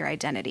you rank your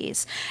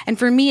identities? And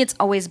for me, it's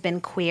always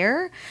been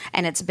queer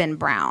and it's been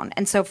brown.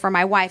 And so for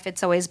my wife,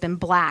 it's always been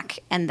black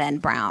and then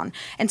brown.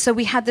 And so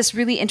we had this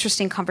really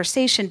interesting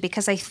conversation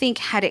because I think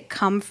had it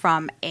come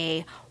from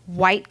a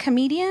white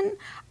comedian,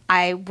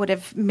 I would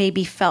have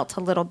maybe felt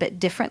a little bit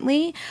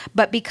differently.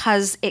 But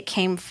because it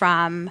came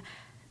from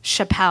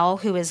Chappelle,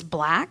 who is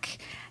black,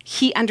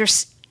 he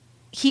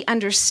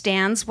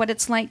understands what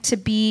it's like to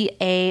be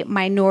a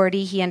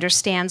minority. He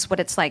understands what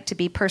it's like to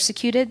be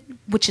persecuted,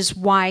 which is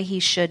why he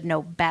should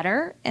know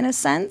better in a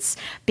sense,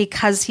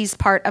 because he's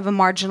part of a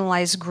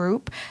marginalized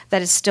group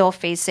that is still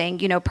facing,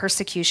 you know,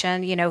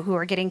 persecution, you know, who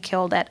are getting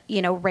killed at,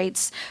 you know,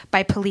 rates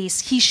by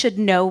police. He should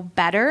know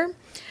better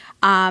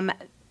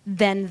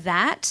than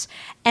that.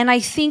 And I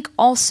think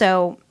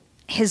also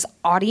his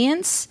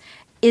audience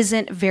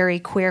isn't very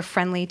queer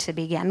friendly to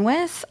begin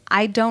with,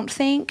 I don't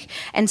think.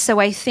 And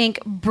so I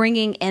think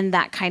bringing in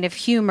that kind of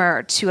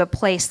humor to a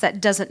place that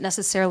doesn't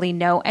necessarily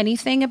know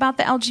anything about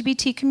the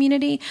LGBT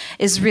community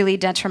is really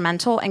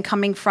detrimental, and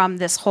coming from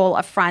this whole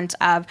affront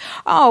of,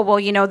 oh, well,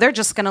 you know, they're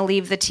just going to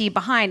leave the tea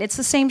behind. It's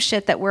the same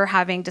shit that we're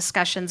having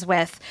discussions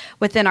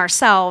within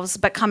ourselves,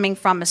 but coming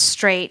from a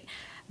straight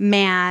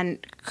man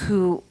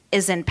who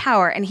is in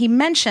power. And he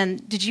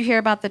mentioned, did you hear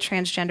about the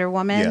transgender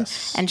woman?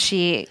 Yes. And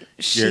she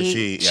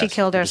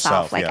killed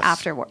herself like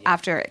yes.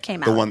 after it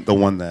came out. The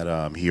one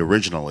that he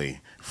originally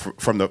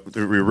from the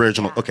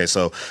original. Yeah. Okay,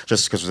 so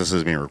just because this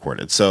is being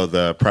recorded, so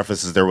the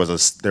preface is there was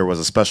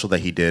a special that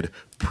he did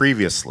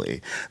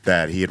previously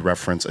that he had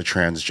referenced a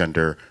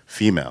transgender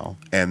female,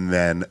 and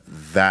then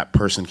that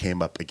person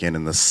came up again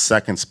in the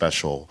second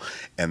special,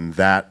 and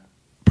that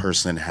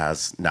person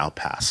has now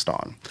passed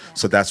on. Yeah.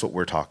 So that's what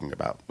we're talking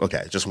about.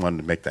 Okay, just wanted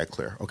to make that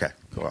clear. Okay,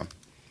 go on.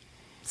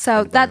 So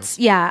anybody that's else?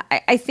 Yeah.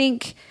 I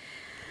think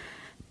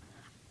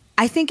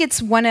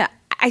it's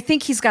I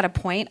think he's got a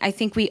point. I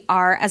think we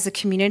are, as a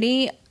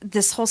community,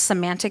 this whole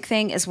semantic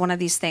thing is one of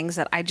these things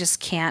that I just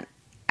can't.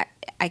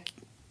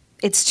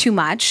 It's too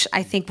much.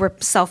 I think we're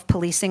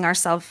self-policing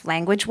ourselves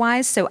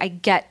language-wise. So I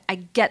get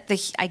that,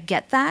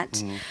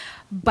 mm-hmm.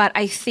 But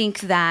I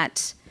think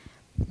that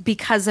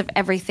because of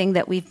everything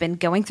that we've been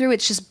going through,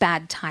 it's just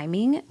bad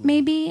timing,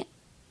 maybe.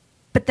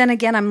 But then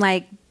again, I'm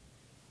like,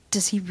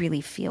 does he really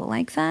feel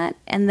like that?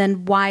 And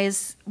then why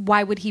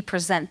would he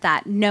present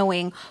that,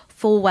 knowing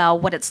full well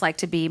what it's like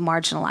to be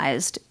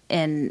marginalized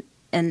in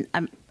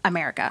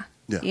America?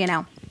 Yeah. You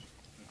know.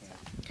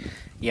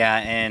 Yeah,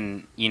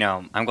 and you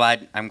know, I'm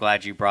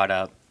glad you brought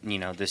up, you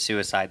know, the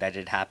suicide that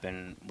did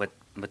happen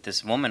with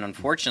this woman,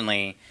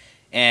 unfortunately,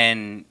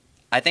 and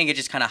I think it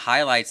just kind of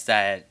highlights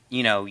that,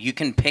 you know, you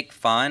can pick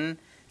fun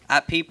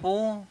at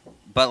people,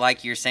 but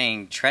like you're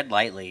saying, tread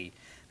lightly,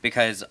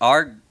 because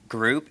our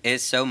group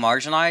is so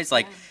marginalized.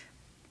 Like,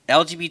 yeah.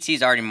 LGBT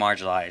is already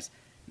marginalized.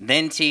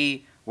 Then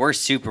T, we're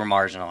super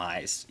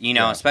marginalized, you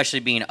know, yeah.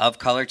 especially being of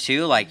color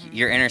too, like mm-hmm.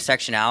 your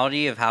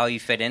intersectionality of how you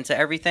fit into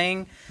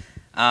everything.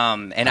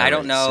 And I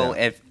don't know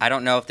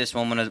if this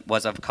woman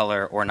was of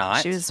color or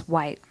not. She was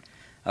white.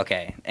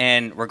 Okay.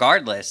 And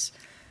regardless,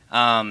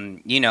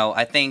 you know,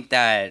 I think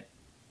that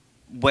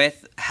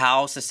with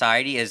how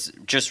society has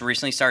just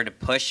recently started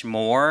to push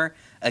more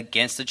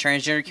against the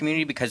transgender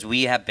community because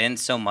we have been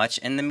so much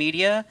in the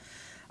media,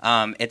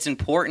 it's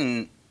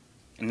important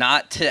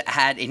not to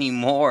add any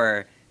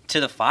more to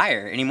the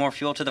fire, any more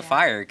fuel to the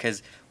fire,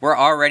 because we're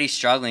already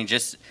struggling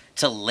just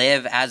to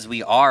live as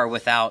we are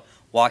without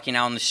walking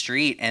out on the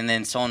street and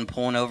then someone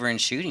pulling over and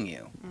shooting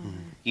you, mm-hmm.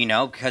 you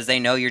know, because they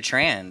know you're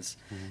trans.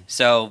 Mm-hmm.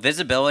 So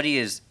visibility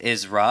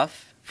is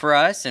rough for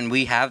us, and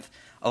we have,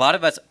 a lot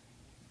of us,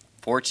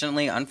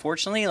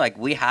 unfortunately, like,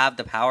 we have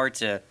the power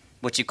to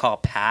what you call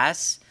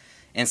pass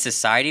in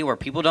society where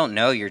people don't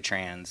know you're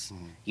trans.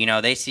 Mm-hmm. You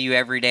know, they see you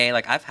every day.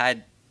 Like, I've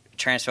had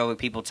transphobic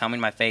people tell me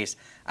in my face,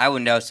 I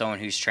would know someone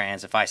who's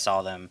trans if I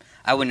saw them.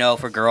 I would know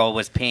if a girl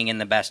was peeing in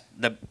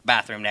the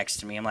bathroom next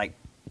to me. I'm like,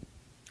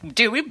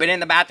 dude, we've been in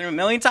the bathroom a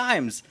million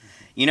times.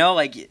 You know,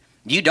 like,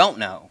 you don't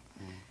know.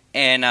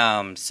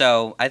 And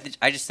so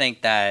I just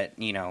think that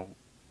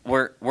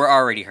we're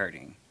already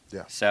hurting.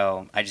 Yeah.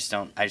 So I just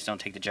don't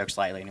take the jokes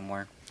lightly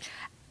anymore.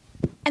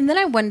 And then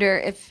I wonder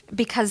if,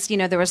 because,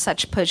 there was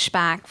such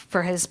pushback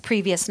for his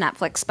previous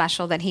Netflix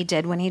special that he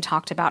did when he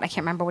talked about, I can't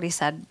remember what he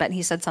said, but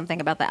he said something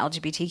about the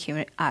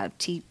LGBTQ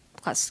T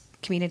plus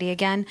community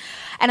again.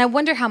 And I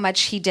wonder how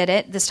much he did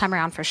it this time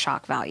around for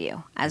shock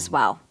value as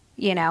well.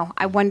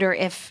 I wonder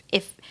if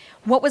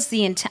what was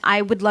the intent.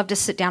 I would love to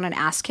sit down and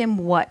ask him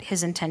what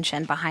his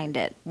intention behind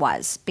it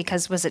was,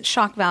 because was it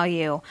shock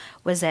value?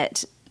 Was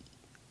it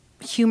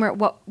humor?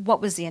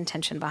 What was the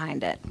intention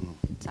behind it?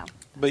 So.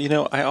 But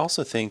I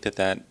also think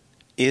that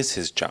is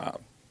his job.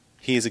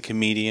 He is a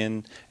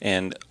comedian,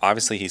 and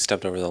obviously he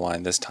stepped over the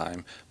line this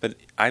time. But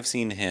I've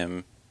seen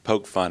him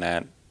poke fun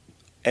at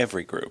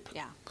every group.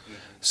 Yeah.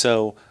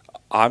 So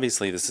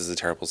obviously this is a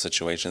terrible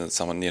situation that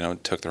someone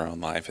took their own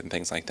life and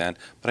things like that.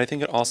 But I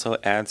think it also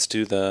adds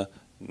to the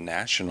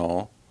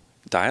national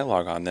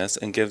dialogue on this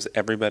and gives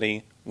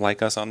everybody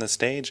like us on this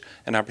stage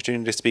an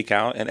opportunity to speak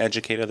out and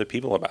educate other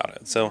people about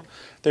it. So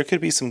there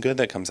could be some good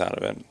that comes out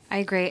of it. I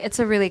agree. It's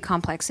a really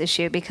complex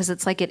issue because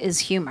it's like it is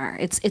humor.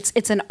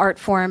 It's an art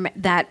form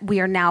that we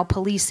are now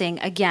policing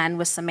again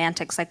with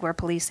semantics like we're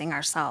policing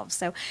ourselves.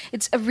 So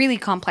it's a really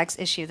complex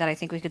issue that I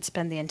think we could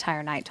spend the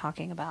entire night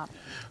talking about.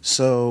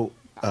 So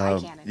I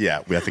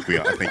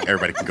think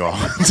everybody can go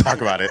on and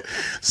talk about it.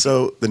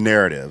 So the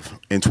narrative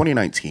in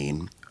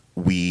 2019,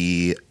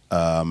 we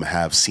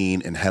have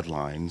seen in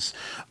headlines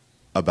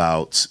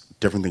about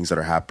different things that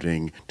are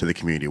happening to the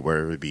community,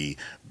 whether it be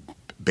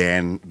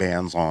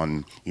bans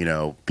on,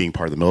 being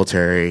part of the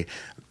military,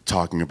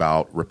 talking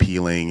about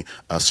repealing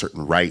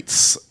certain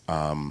rights.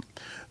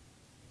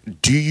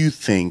 Do you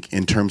think,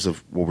 in terms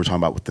of what we're talking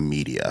about with the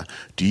media,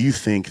 do you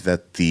think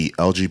that the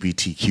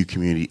LGBTQ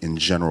community in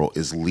general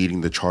is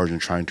leading the charge in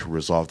trying to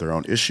resolve their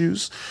own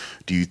issues?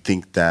 Do you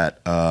think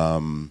that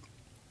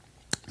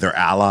their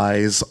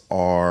allies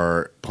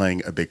are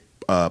playing a big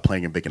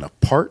enough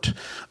part?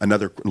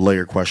 Another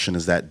layer question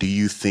is that, do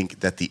you think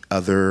that the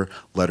other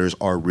letters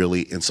are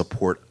really in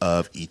support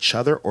of each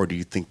other, or do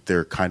you think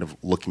they're kind of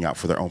looking out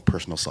for their own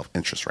personal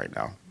self-interest right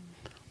now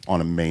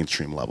on a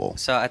mainstream level?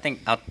 So I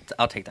think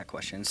I'll take that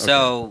question. Okay.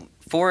 So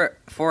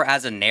for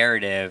as a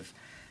narrative,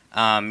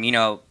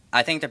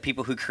 I think the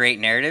people who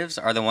create narratives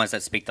are the ones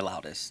that speak the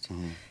loudest.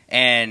 Mm-hmm.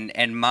 And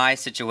in my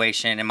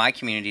situation, in my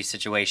community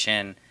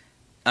situation,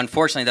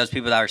 unfortunately, those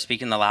people that are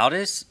speaking the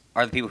loudest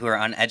are the people who are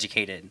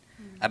uneducated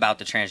about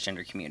the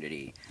transgender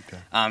community.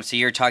 Okay. So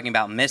you're talking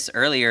about myths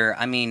earlier.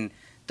 I mean,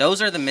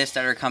 those are the myths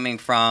that are coming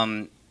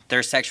from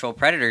their sexual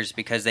predators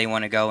because they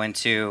want to go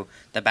into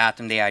the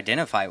bathroom they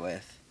identify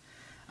with.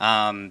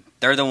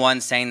 They're the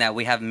ones saying that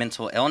we have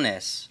mental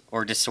illness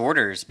or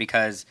disorders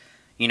because,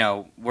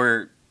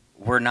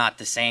 we're not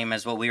the same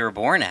as what we were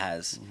born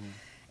as. Mm-hmm.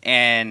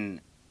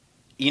 And,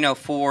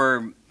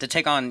 to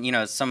take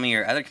on, some of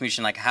your other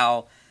communication, like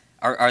how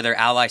are their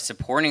allies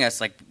supporting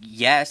us? Like,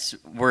 yes,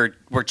 we're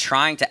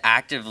trying to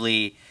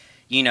actively,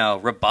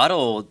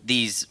 rebuttal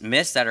these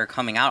myths that are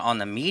coming out on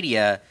the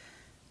media,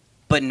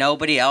 but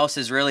nobody else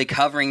is really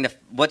covering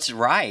what's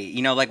right,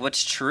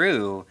 what's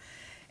true.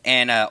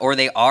 And or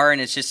they are,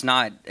 and it's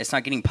not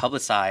getting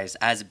publicized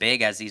as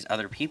big as these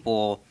other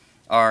people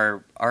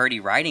are already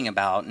writing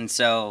about. And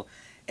so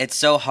it's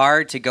so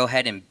hard to go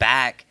ahead and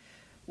back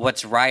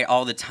what's right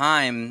all the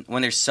time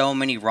when there's so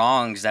many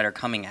wrongs that are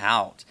coming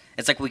out.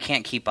 It's like we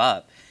can't keep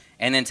up.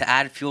 And then to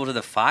add fuel to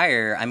the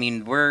fire, I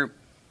mean, we're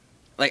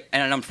like,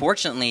 and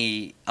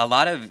unfortunately, a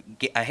lot of,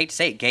 I hate to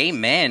say it, gay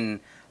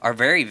men are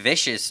very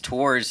vicious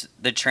towards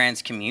the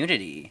trans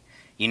community,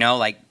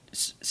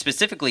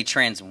 specifically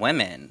trans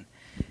women.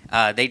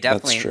 They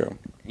definitely, that's true.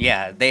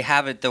 Yeah, they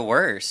have it the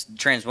worst.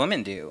 Trans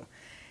women do.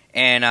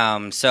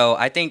 And so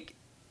I think,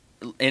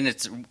 and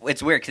it's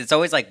weird because it's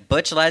always like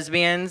butch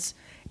lesbians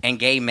and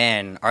gay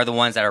men are the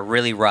ones that are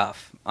really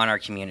rough on our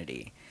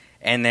community.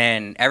 And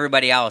then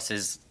everybody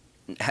else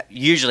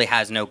usually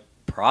has no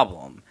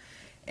problem.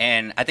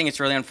 And I think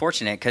it's really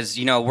unfortunate because,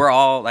 we're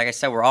all, like I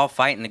said, we're all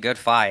fighting the good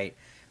fight.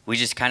 We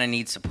just kind of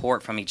need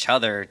support from each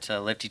other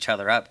to lift each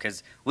other up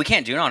because we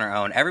can't do it on our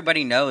own.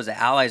 Everybody knows that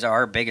allies are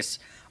our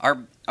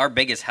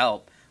biggest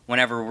help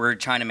whenever we're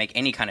trying to make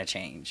any kind of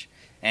change.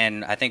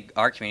 And I think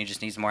our community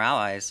just needs more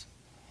allies.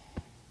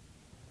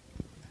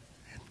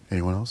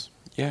 Anyone else?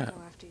 Yeah.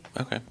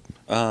 Okay.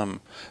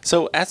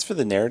 So as for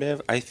the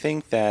narrative, I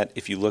think that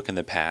if you look in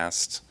the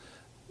past,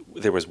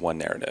 there was one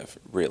narrative,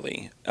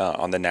 really,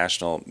 on the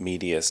national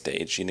media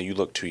stage. You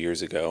look 2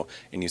 years ago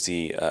and you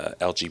see a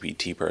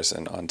LGBT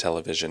person on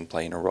television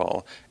playing a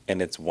role,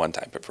 and it's one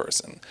type of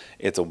person.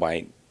 It's a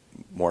white,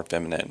 more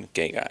feminine,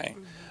 gay guy.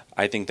 Mm-hmm.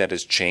 I think that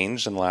has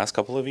changed in the last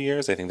couple of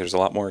years. I think there's a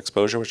lot more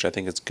exposure, which I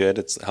think is good.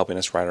 It's helping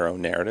us write our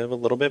own narrative a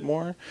little bit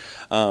more.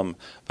 But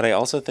I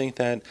also think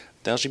that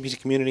the LGBT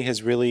community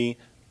has really,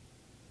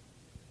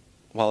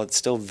 while it's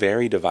still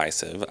very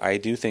divisive, I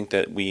do think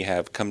that we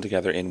have come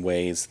together in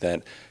ways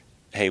that,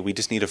 hey, we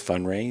just need to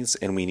fundraise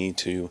and we need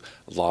to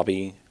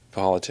lobby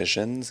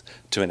politicians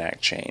to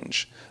enact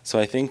change. So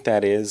I think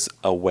that is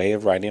a way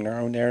of writing our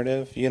own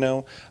narrative.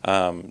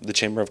 The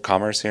Chamber of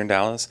Commerce here in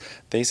Dallas,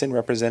 they send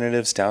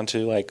representatives down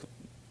to like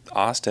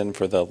Austin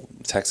for the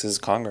Texas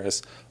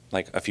Congress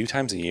like a few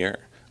times a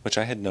year, which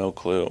I had no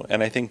clue.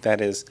 And I think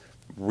that is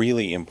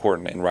really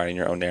important in writing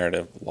your own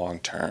narrative long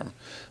term.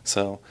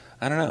 So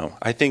I don't know.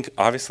 I think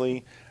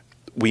obviously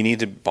we need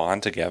to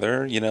bond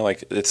together,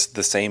 like it's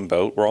the same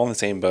boat. We're all in the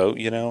same boat,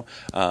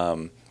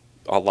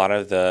 a lot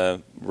of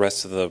the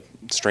rest of the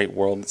straight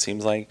world, it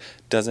seems like,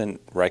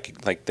 doesn't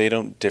they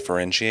don't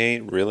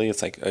differentiate really.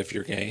 It's like if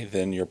you're gay,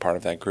 then you're part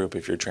of that group.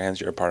 If you're trans,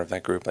 you're a part of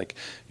that group. Like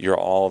you're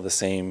all the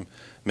same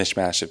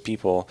mishmash of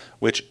people,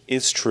 which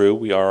is true.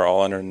 We are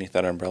all underneath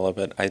that umbrella,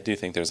 but I do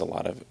think there's a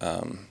lot of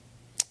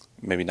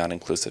maybe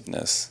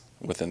non-inclusiveness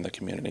within the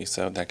community,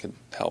 so that could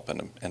help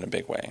in a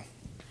big way.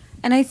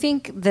 And I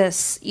think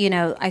this,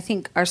 I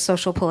think our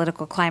social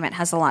political climate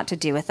has a lot to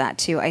do with that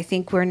too. I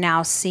think we're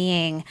now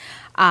seeing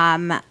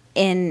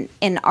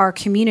in our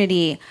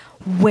community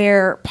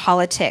where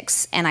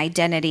politics and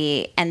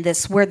identity and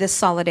where this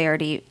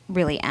solidarity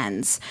really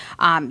ends.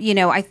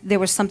 There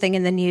was something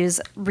in the news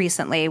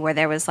recently where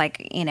there was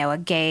like, a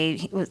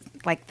gay,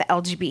 like the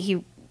LGBT,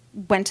 he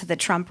went to the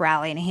Trump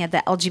rally and he had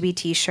the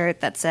LGBT shirt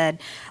that said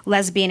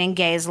lesbian and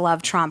gays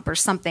love Trump or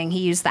something. He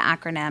used the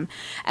acronym.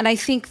 And I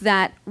think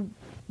that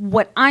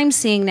what I'm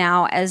seeing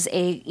now as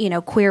a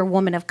queer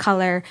woman of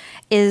color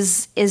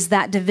is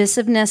that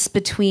divisiveness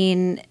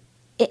between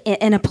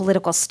in a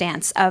political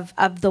stance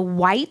of the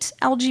white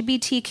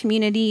LGBT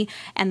community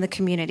and the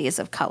communities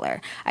of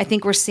color. I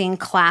think we're seeing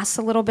class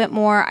a little bit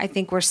more. I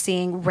think we're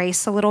seeing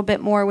race a little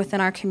bit more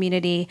within our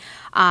community.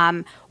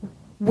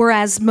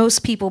 Whereas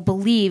most people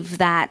believe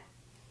that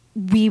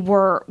we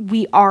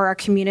are a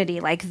community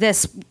like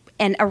this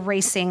and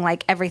erasing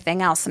like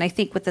everything else. And I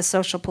think with the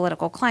social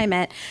political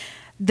climate,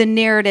 the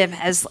narrative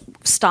has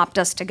stopped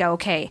us to go,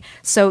 okay,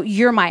 so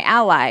you're my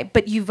ally,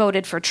 but you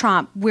voted for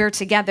Trump. We're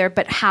together,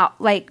 but how?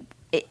 Like,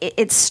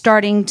 it's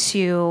starting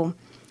to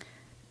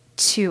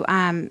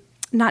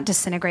not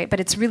disintegrate,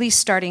 but it's really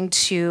starting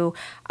to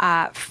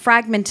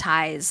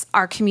fragmentize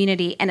our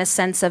community in a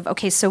sense of,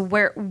 okay, so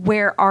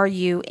where are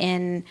you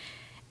in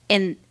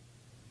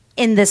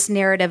this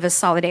narrative of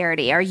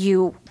solidarity? Are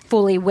you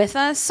fully with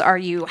us? Are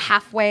you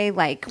halfway?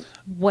 Like,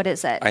 what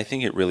is it? I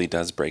think it really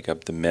does break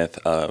up the myth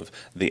of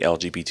the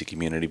LGBT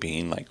community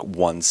being like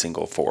one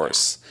single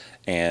force.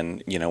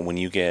 And, when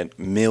you get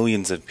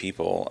millions of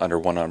people under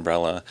one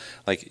umbrella,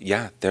 like,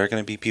 yeah, there are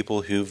going to be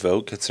people who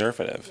vote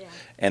conservative. Yeah.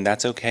 And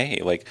that's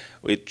okay. Like,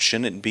 it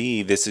shouldn't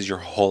be, this is your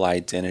whole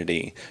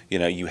identity.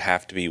 You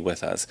have to be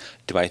with us.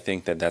 Do I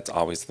think that that's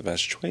always the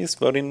best choice,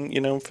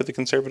 voting, for the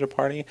Conservative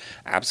Party?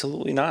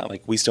 Absolutely not.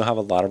 Like, we still have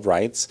a lot of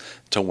rights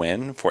to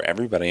win for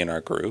everybody in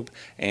our group.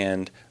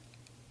 And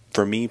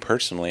for me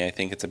personally, I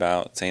think it's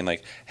about saying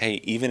like, hey,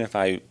 even if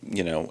I,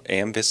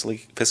 am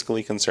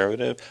fiscally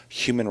conservative,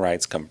 human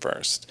rights come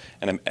first,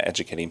 and I'm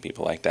educating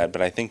people like that.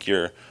 But I think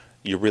you're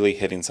really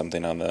hitting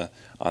something on the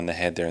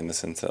head there in the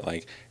sense that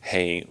like,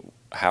 hey,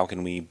 how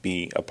can we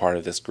be a part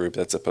of this group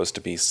that's supposed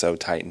to be so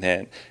tight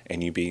knit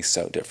and you be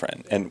so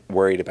different and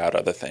worried about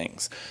other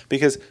things?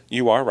 Because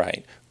you are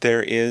right,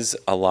 there is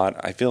a lot.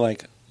 I feel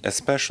like,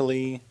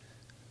 especially,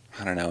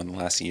 I don't know, in the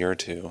last year or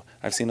two,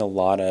 I've seen a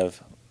lot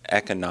of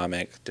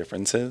economic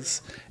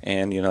differences,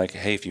 and like,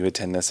 hey, if you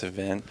attend this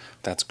event,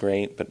 that's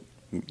great, but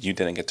you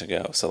didn't get to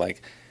go. So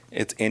like,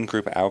 it's in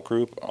group, out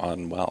group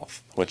on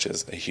wealth, which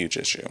is a huge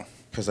issue.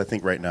 Because I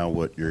think right now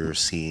what you're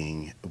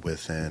seeing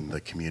within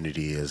the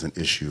community is an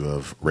issue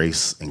of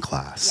race and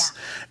class.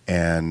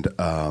 Yeah. And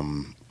I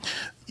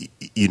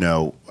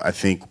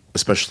think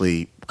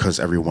especially because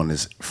everyone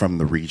is from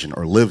the region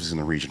or lives in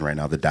the region right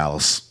now, the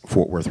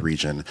Dallas-Fort Worth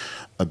region,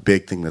 a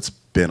big thing that's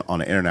been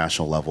on an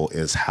international level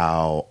is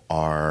how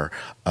our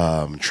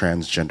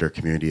transgender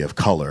community of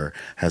color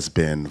has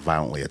been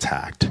violently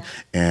attacked. Yeah.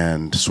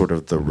 And sort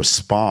of the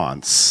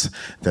response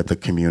that the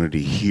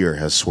community here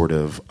has sort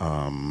of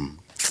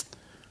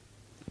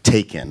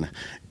taken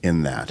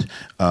in that.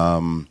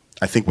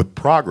 I think with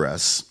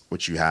progress,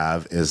 what you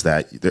have is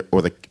that,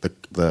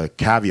 the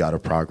caveat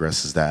of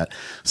progress is that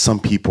some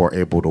people are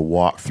able to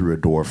walk through a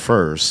door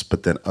first,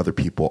 but then other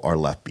people are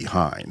left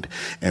behind.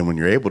 And when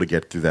you're able to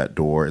get through that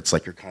door, it's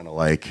like you're kind of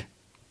like,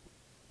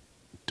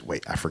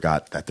 wait, I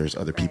forgot that there's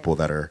other people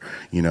that are,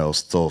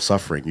 still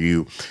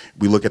suffering.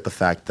 We look at the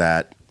fact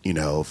that,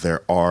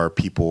 there are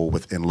people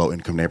within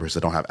low-income neighborhoods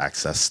that don't have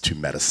access to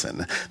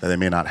medicine, that they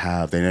may not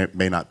have. They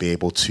may not be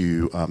able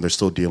to, they're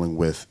still dealing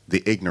with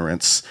the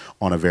ignorance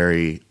on a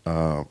very,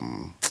 I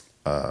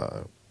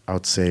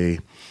would say,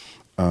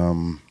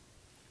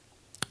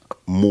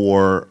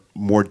 more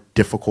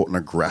difficult and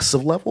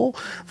aggressive level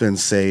than,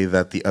 say,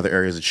 that the other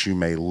areas that you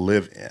may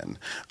live in.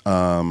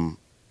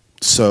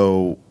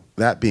 So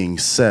that being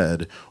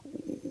said,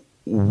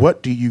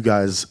 what do you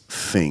guys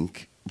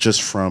think,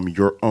 just from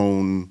your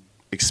own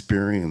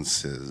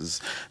experiences,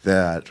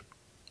 that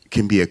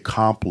can be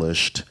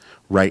accomplished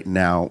right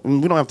now,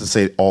 and we don't have to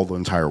say all the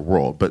entire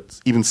world, but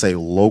even say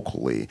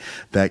locally,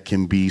 that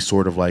can be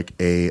sort of like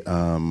a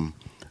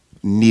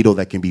needle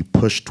that can be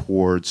pushed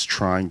towards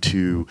trying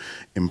to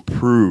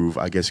improve,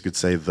 I guess you could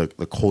say, the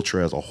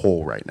culture as a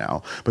whole right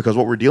now? Because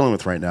what we're dealing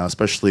with right now,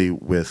 especially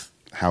with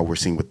how we're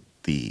seeing with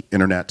the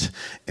internet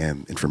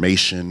and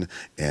information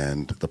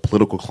and the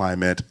political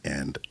climate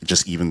and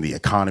just even the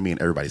economy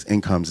and everybody's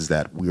incomes, is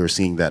that we are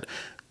seeing that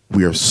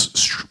we are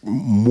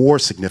more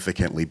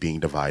significantly being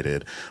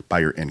divided by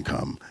your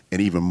income, and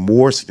even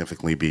more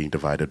significantly being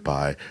divided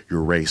by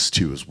your race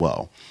too as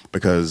well.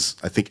 Because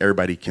I think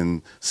everybody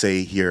can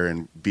say here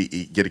and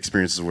get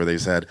experiences where they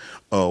said,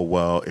 oh,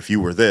 well, if you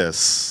were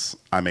this,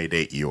 I may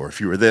date you, or if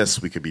you were this,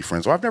 we could be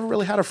friends. Well, I've never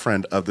really had a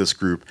friend of this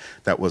group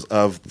that was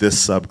of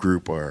this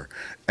subgroup or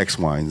X,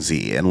 Y, and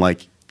Z. And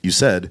like you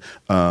said,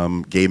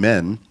 gay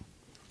men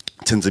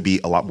tend to be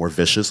a lot more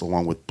vicious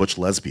along with butch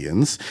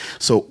lesbians.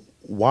 So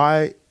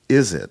why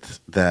is it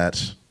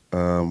that,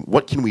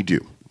 what can we do?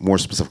 More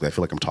specifically, I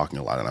feel like I'm talking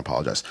a lot and I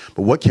apologize,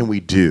 but what can we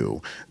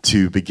do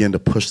to begin to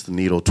push the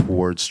needle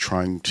towards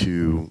trying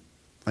to,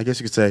 I guess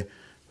you could say,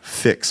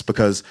 fix?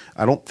 Because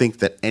I don't think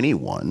that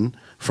anyone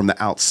from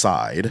the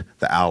outside,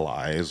 the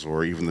allies,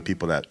 or even the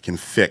people that can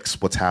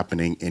fix what's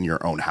happening in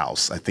your own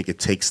house. I think it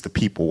takes the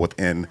people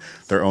within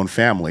their own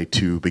family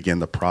to begin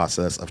the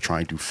process of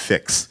trying to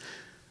fix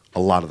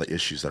a lot of the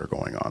issues that are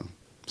going on.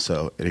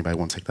 So anybody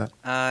want to take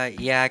that?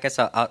 Yeah, I guess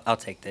I'll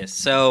take this.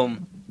 So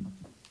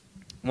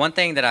one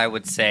thing that I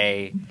would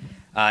say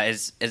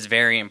is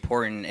very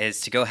important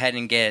is to go ahead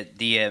and get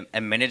the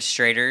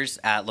administrators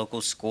at local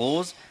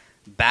schools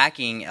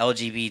backing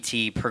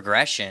LGBT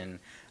progression.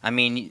 I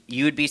mean,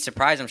 you would be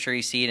surprised. I'm sure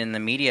you see it in the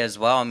media as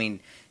well. I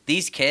mean,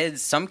 these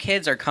kids, some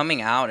kids are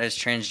coming out as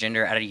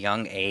transgender at a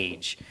young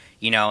age,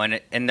 you know,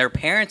 and their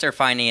parents are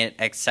finding it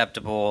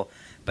acceptable,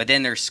 but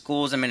then their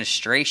school's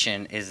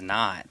administration is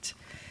not.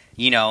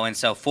 You know, and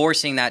so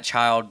forcing that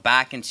child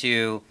back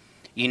into,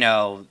 you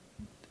know,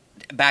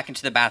 back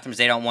into the bathrooms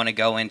they don't want to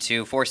go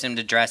into, forcing them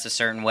to dress a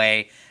certain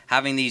way,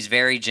 having these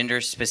very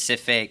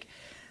gender-specific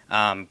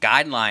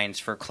guidelines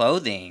for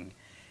clothing.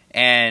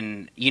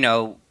 And, you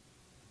know,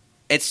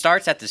 it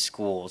starts at the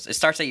schools. It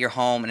starts at your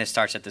home and it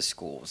starts at the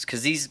schools.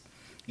 Because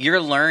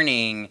you're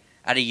learning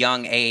at a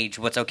young age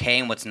what's okay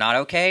and what's not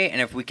okay.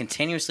 And if we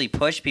continuously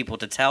push people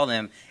to tell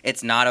them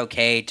it's not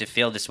okay to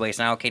feel this way, it's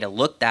not okay to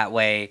look that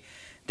way,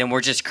 then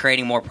we're just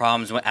creating more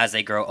problems as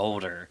they grow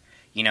older.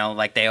 You know,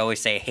 like they always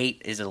say,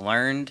 hate is a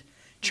learned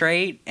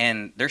trait,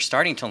 and they're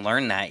starting to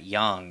learn that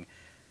young.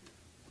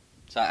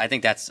 So I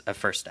think that's a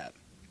first step.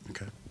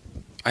 Okay.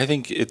 I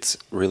think it's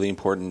really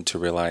important to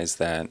realize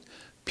that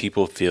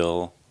people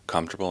feel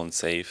comfortable and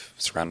safe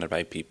surrounded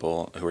by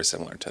people who are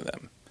similar to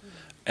them.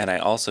 And I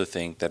also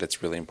think that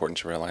it's really important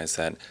to realize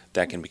that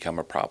that can become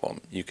a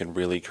problem. You can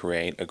really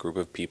create a group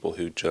of people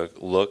who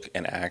look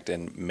and act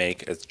and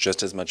make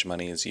just as much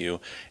money as you,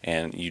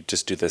 and you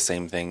just do the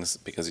same things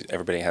because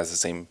everybody has the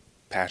same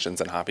passions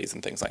and hobbies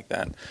and things like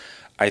that.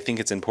 I think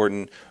it's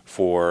important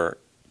for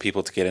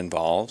people to get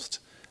involved.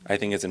 I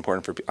think it's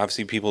important for,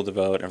 obviously, people to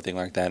vote and everything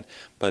like that.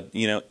 But,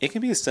 you know, it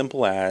can be as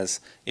simple as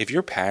if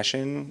your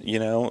passion, you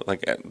know,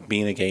 like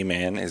being a gay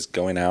man is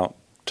going out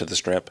to the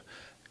strip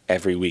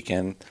every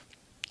weekend,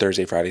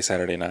 Thursday, Friday,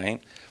 Saturday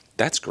night,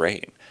 that's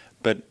great.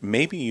 But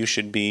maybe you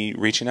should be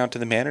reaching out to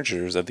the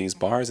managers of these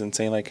bars and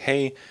saying like,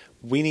 hey,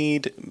 we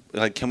need,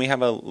 like, can we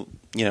have a,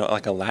 you know,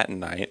 like a Latin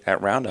night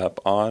at Roundup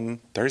on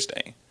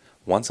Thursday,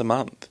 once a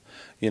month?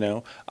 You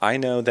know, I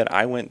know that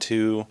I went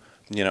to,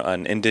 you know,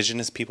 an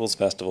Indigenous Peoples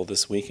Festival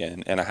this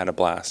weekend and I had a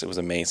blast. It was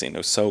amazing. It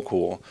was so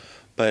cool.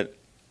 But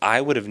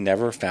I would have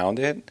never found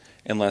it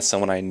unless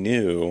someone I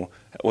knew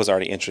was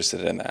already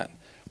interested in that.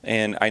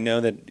 And I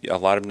know that a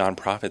lot of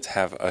nonprofits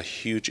have a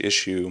huge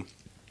issue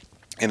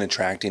in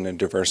attracting a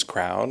diverse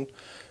crowd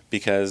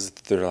because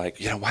they're like,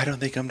 you know, why don't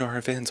they come to our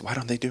events? Why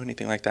don't they do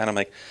anything like that? I'm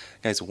like,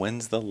 guys,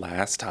 when's the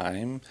last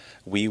time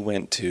we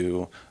went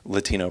to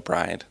Latino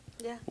Pride?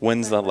 Yeah,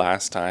 when's the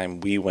last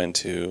time we went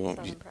to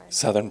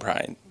Southern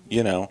Pride?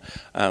 You know?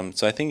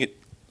 So I think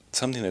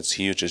something that's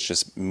huge is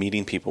just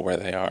meeting people where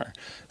they are,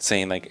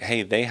 saying like,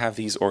 hey, they have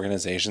these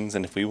organizations,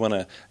 and if we want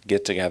to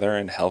get together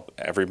and help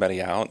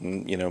everybody out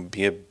and, you know,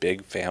 be a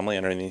big family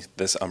underneath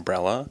this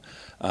umbrella,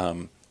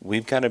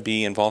 we've got to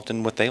be involved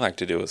in what they like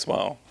to do as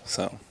well.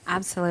 So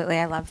absolutely,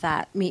 I love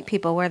that. Meet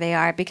people where they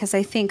are, because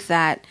I think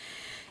that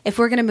if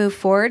we're going to move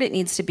forward, it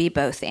needs to be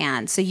both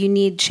and. So you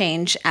need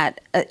change at,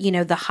 you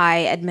know, the high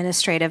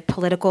administrative,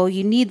 political.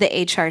 You need the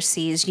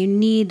HRCs. You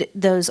need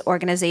those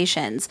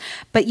organizations.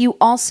 But you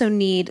also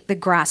need the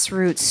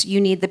grassroots. You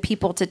need the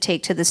people to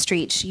take to the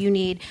streets. You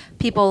need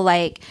people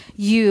like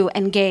you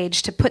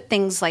engaged to put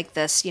things like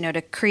this, you know,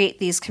 to create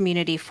these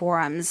community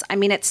forums. I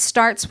mean, it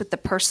starts with the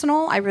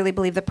personal. I really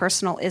believe the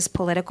personal is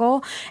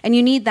political. And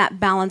you need that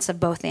balance of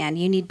both and.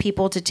 You need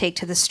people to take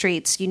to the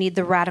streets. You need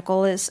the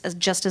radical as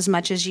just as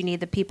much as you need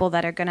the people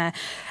that are going to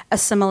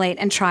assimilate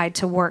and try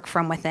to work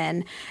from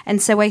within. And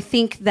so I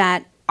think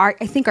that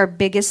our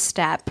biggest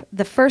step,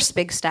 the first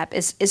big step,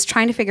 is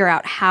trying to figure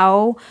out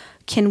how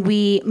can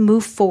we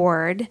move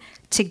forward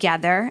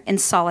together in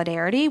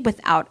solidarity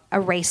without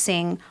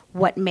erasing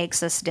what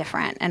makes us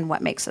different and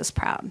what makes us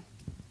proud.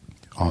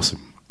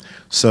 Awesome.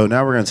 So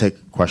now we're going to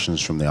take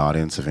questions from the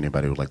audience. If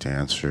anybody would like to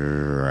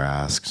answer or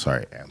ask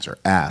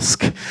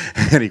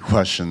any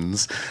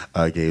questions,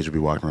 Gage will be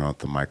walking around with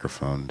the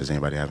microphone. Does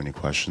anybody have any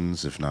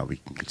questions? If not, we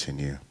can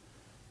continue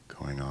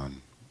going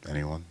on.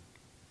 Anyone?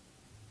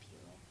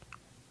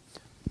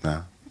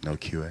 No? No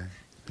QA?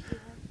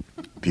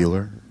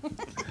 Bueller?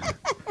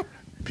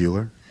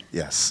 Bueller?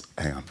 Yes.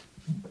 Hang on.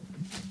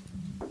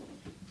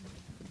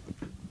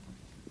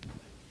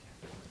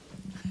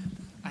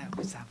 I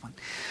always have one.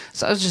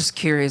 So I was just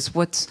curious,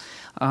 what's,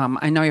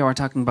 I know you are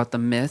talking about the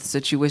myths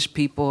that you wish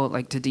people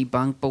like to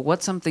debunk, but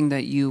what's something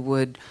that you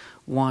would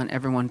want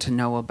everyone to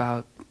know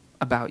about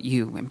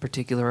you, in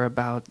particular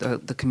about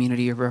the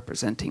community you're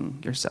representing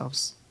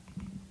yourselves?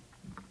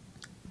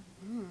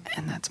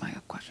 And that's my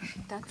question.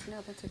 That's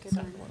a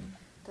good one.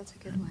 That's a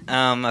good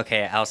one.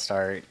 Okay, I'll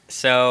start.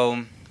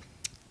 So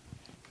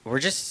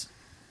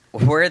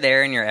we're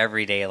there in your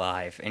everyday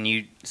life, and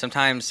you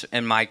sometimes,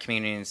 in my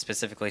community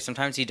specifically,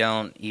 sometimes you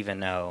don't even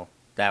know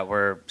that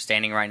we're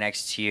standing right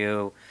next to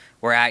you.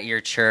 We're at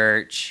your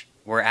church.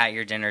 We're at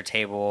your dinner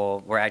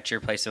table. We're at your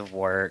place of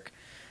work,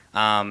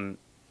 and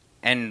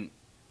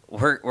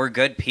we're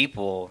good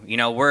people. You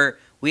know,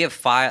 we have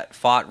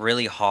fought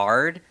really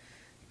hard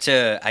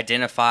to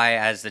identify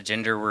as the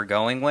gender we're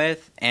going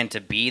with and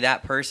to be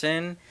that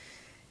person.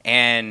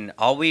 And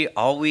all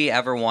we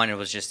ever wanted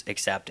was just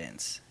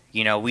acceptance.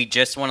 You know, we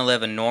just want to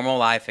live a normal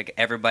life like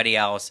everybody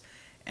else,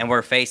 and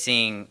we're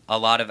facing a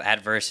lot of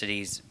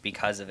adversities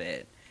because of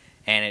it.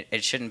 And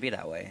it shouldn't be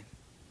that way.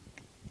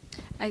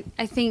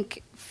 I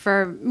think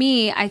for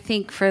me, I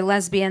think for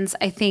lesbians,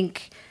 I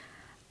think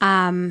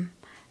perhaps,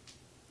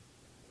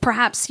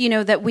 you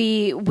know, that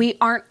we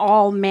aren't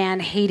all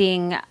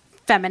man-hating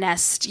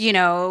feminist, you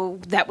know,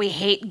 that we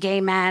hate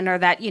gay men, or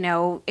that, you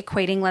know,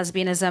 equating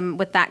lesbianism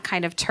with that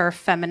kind of turf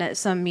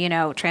feminism, you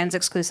know,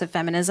 trans-exclusive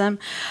feminism.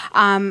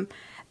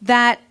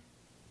 That,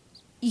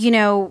 you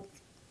know,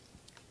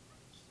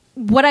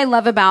 what I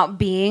love about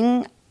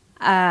being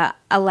a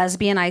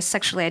lesbian, I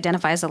sexually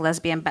identify as a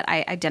lesbian, but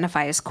I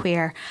identify as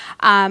queer,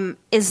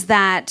 is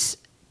that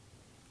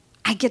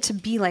I get to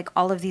be like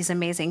all of these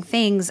amazing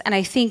things. And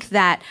I think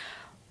that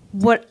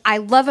what I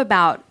love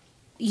about,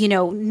 you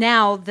know,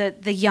 now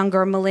the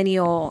younger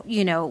millennial,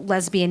 you know,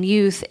 lesbian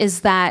youth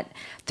is that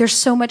they're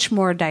so much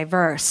more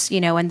diverse,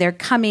 you know, and they're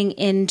coming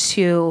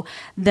into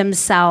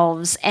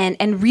themselves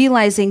and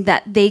realizing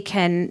that they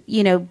can,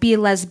 you know, be a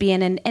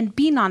lesbian and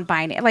be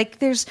non-binary. Like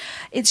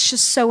it's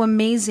just so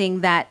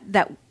amazing that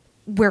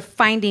we're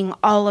finding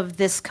all of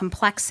this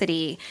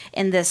complexity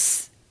in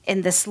this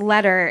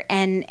letter,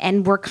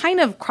 and we're kind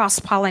of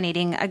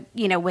cross-pollinating,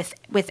 you know,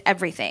 with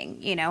everything.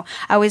 You know,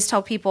 I always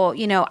tell people,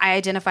 you know, I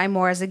identify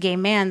more as a gay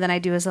man than I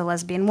do as a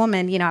lesbian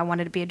woman. You know, I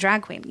wanted to be a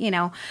drag queen, you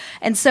know,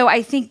 and so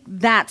I think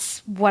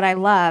that's what I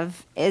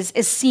love is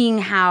seeing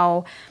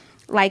how,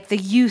 like, the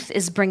youth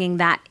is bringing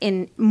that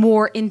in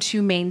more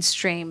into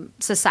mainstream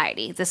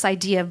society. This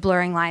idea of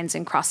blurring lines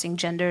and crossing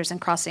genders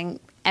and crossing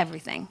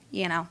everything,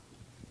 you know.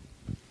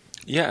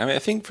 Yeah, I mean, I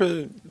think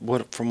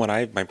from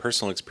my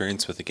personal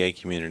experience with the gay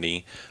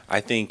community, I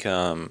think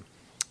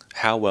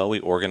how well we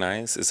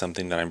organize is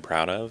something that I'm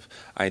proud of.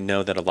 I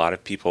know that a lot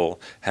of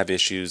people have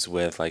issues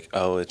with, like,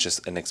 oh, it's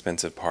just an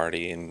expensive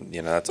party, and,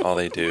 you know, that's all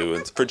they do.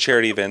 It's for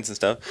charity events and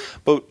stuff.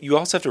 But you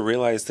also have to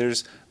realize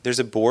there's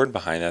a board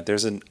behind that.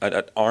 There's an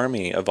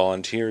army of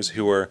volunteers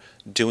who are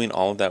doing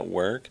all of that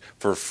work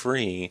for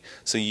free,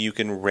 so you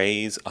can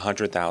raise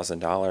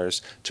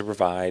 $100,000 to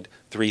provide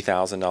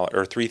 $3,000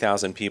 or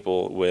 3,000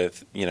 people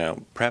with, you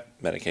know, PrEP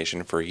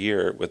medication for a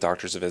year with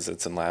doctor's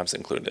visits and labs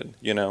included.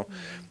 You know,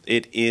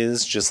 it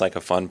is just like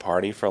a fun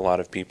party for a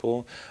lot of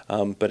people,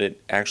 but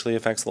it actually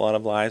affects a lot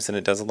of lives, and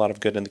it does a lot of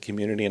good in the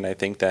community. And I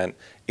think that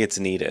it's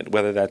needed,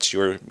 whether that's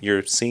your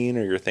scene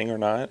or your thing or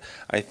not.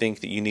 I think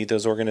that you need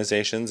those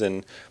organizations,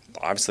 and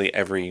obviously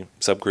every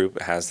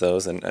subgroup has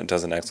those and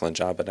does an excellent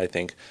job. But I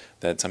think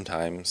that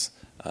sometimes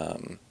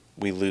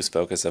we lose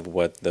focus of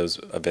what those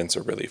events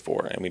are really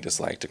for, and we just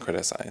like to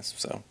criticize.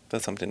 So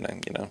that's something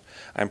that, you know,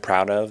 I'm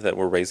proud of, that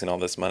we're raising all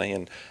this money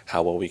and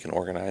how well we can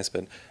organize.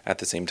 But at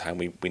the same time,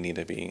 we need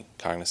to be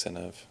cognizant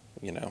of,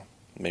 you know,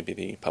 maybe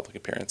the public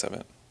appearance of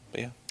it.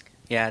 But yeah.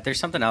 Yeah, there's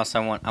something else I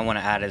want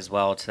to add as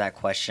well to that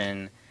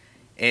question,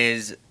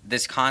 is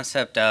this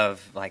concept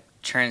of, like,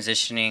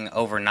 transitioning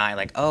overnight.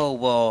 Like, oh,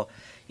 well,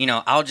 you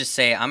know, I'll just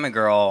say I'm a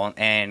girl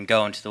and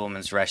go into the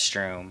women's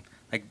restroom.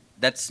 Like,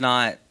 that's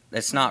not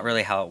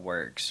really how it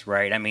works,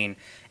 right? I mean,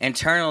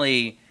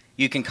 internally,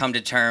 you can come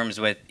to terms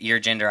with your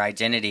gender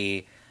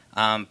identity,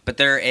 but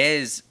there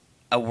is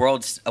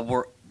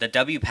the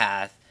W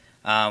Path,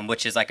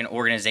 which is like an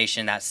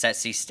organization that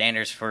sets these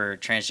standards for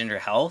transgender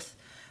health.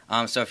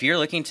 So if you're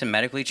looking to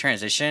medically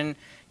transition,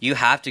 you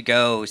have to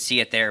go see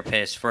a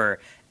therapist for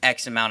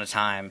X amount of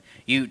time.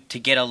 To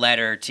get a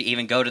letter, to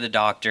even go to the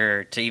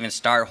doctor, to even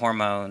start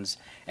hormones.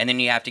 and then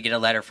you have to get a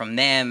letter from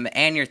them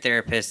and your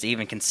therapist to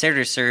even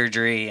consider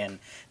surgery, and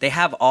they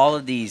have all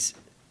of these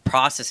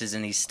processes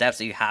and these steps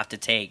that you have to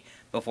take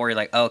before you're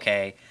like,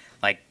 okay,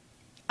 like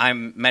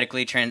I'm going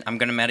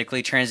to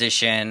medically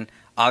transition.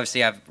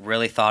 Obviously, I've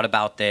really thought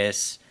about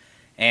this,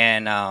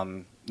 and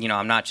you know,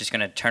 I'm not just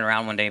going to turn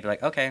around one day and be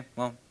like, okay,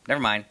 well,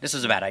 never mind, this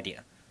was a bad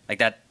idea. Like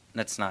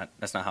that's not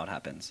how it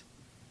happens.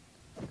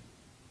 Good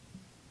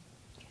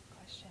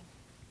question.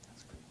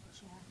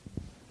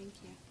 Thank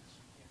you.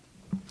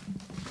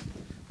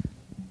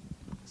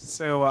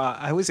 So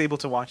I was able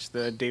to watch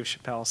the Dave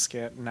Chappelle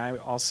skit, and I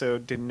also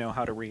didn't know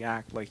how to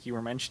react, like you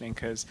were mentioning,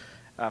 because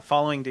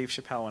following Dave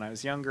Chappelle when I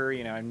was younger,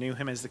 you know, I knew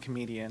him as the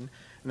comedian,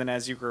 and then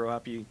as you grow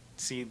up, you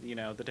see, you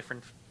know, the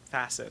different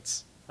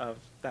facets of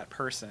that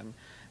person.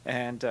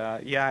 And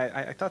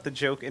I thought the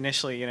joke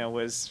initially, you know,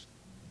 was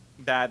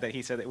bad that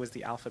he said it was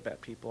the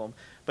alphabet people,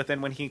 but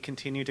then when he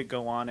continued to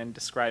go on and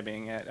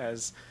describing it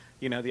as,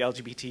 you know, the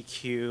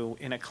LGBTQ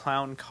in a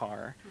clown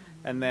car,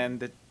 and then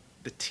the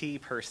T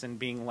person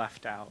being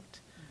left out,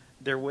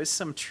 there was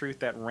some truth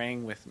that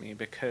rang with me,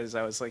 because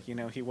I was like, you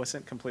know, he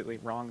wasn't completely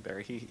wrong there.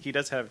 He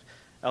does have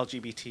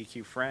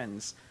LGBTQ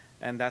friends,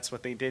 and that's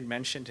what they did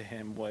mention to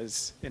him,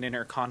 was an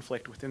inner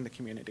conflict within the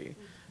community.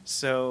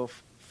 So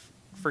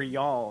for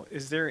y'all,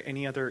 is there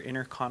any other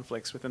inner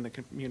conflicts within the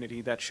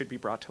community that should be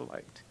brought to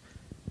light?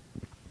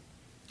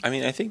 I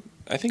mean, I think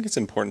it's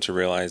important to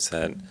realize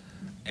that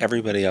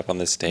everybody up on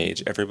this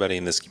stage, everybody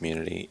in this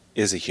community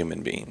is a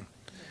human being.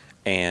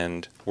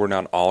 And we're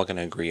not all going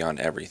to agree on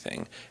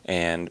everything.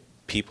 And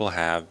people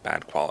have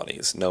bad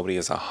qualities. Nobody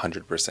is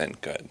 100%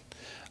 good.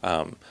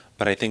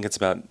 But I think it's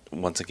about,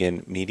 once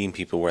again, meeting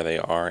people where they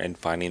are and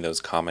finding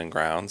those common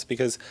grounds.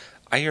 Because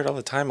I hear it all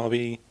the time. I'll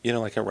be, you know,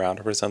 like a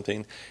roundup or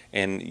something,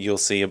 and you'll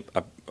see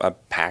a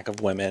pack of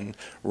women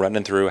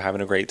running through,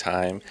 having a great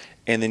time.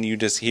 And then you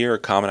just hear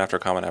comment after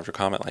comment after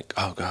comment, like,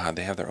 oh, God,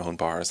 they have their own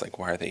bars. Like,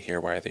 why are they here?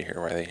 Why are they here?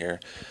 Why are they here?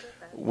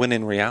 When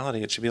in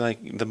reality, it should be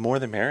like, the more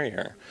the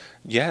merrier.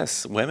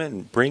 Yes,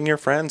 women, bring your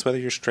friends, whether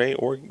you're straight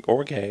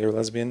or gay or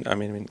lesbian,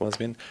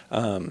 lesbian,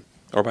 or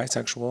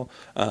bisexual,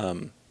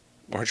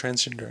 or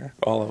transgender,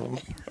 all of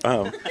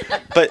them.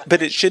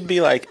 But it should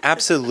be like,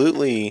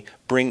 absolutely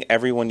bring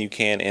everyone you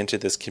can into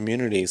this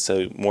community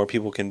so more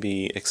people can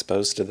be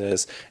exposed to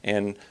this.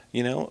 And,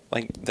 you know,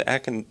 like the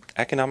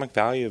economic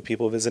value of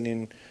people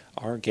visiting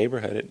our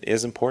neighborhood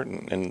is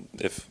important. And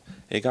if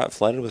it got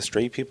flooded with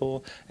straight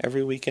people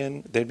every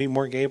weekend, there'd be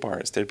more gay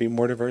bars, there'd be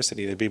more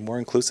diversity, there'd be more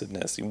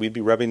inclusiveness. We'd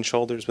be rubbing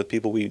shoulders with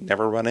people we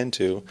never run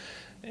into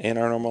in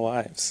our normal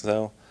lives.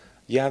 So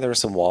yeah, there are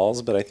some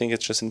walls, but I think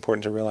it's just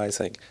important to realize,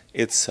 like,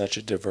 it's such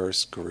a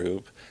diverse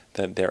group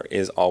that there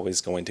is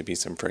always going to be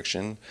some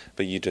friction,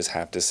 but you just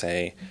have to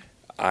say,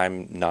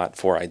 I'm not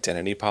for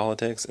identity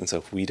politics, and so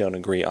if we don't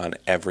agree on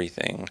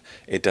everything,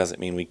 it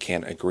doesn't mean we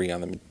can't agree on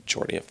the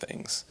majority of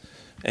things.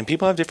 And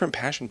people have different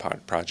passion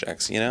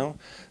projects, you know?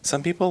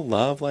 Some people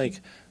love, like,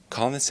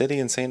 calling the city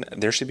and saying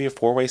there should be a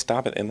four-way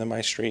stop at the end of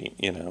my street,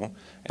 you know?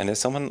 And if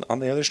someone on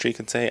the other street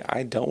could say,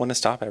 I don't want to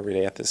stop every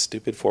day at this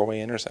stupid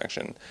four-way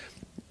intersection,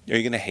 are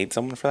you going to hate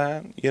someone for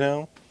that, you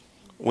know?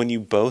 When you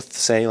both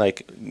say,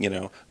 like, you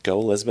know, go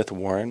Elizabeth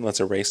Warren, let's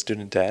erase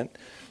student debt,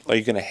 are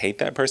you going to hate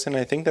that person?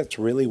 And I think that's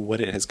really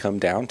what it has come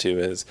down to,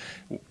 is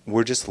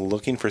we're just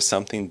looking for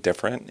something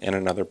different in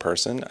another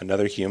person,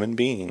 another human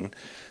being,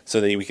 so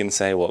that we can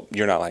say, well,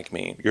 you're not like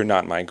me. You're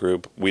not my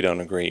group. We don't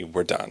agree.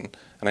 We're done.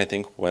 And I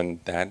think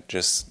when that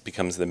just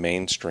becomes the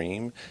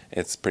mainstream,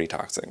 it's pretty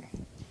toxic.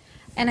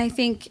 And I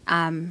think,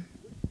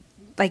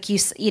 like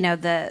you know,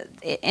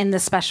 in the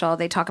special,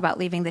 they talk about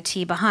leaving the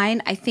T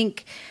behind. I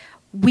think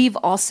we've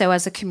also,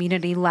 as a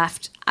community,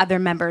 left other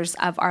members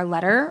of our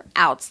letter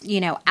out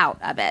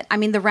of it. I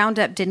mean, the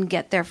Roundup didn't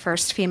get their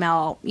first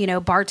female, you know,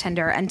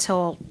 bartender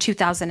until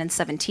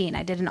 2017.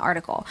 I did an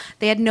article.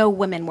 They had no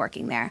women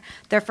working there.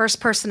 Their first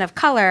person of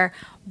color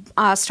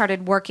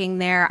started working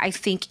there, I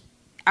think,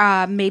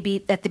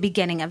 maybe at the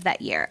beginning of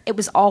that year. It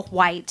was all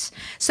white.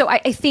 So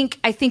I think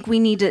we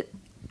need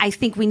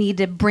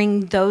to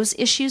bring those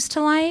issues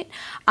to light.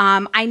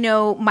 I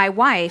know my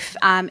wife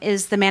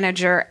is the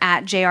manager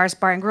at JR's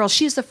Bar and Grill.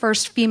 She's the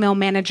first female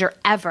manager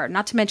ever,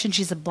 not to mention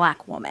she's a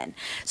black woman.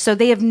 So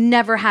they have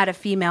never had a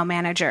female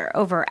manager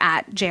over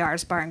at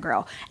JR's Bar and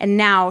Grill. And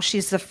now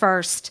she's the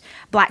first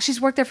black.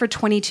 She's worked there for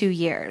 22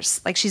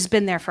 years. Like, she's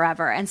been there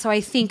forever. And so I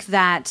think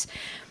that,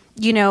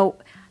 you know,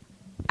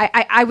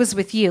 I was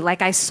with you.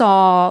 Like, I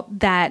saw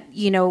that,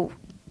 you know,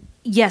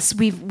 yes,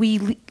 we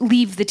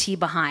leave the T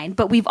behind,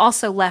 but we've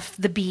also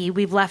left the B,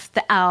 we've left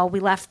the L, we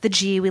left the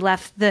G, we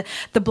left the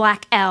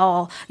black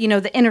L, you know,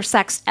 the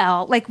intersex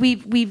L. Like,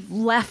 we've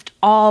left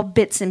all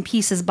bits and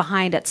pieces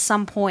behind at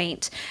some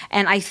point.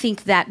 And I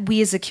think that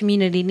we as a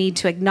community need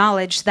to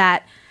acknowledge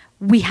that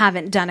we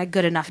haven't done a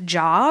good enough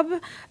job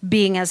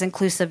being as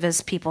inclusive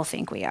as people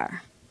think we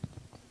are.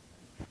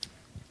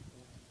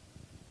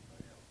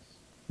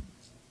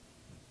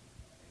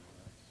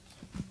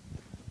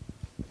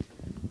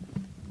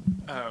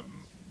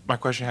 My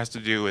question has to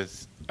do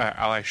with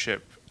allyship.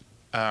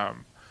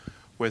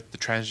 with the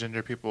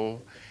transgender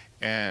people,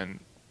 and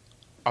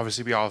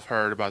obviously we all have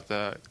heard about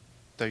the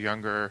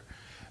younger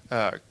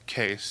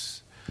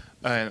case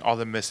and all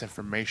the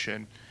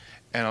misinformation,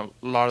 and a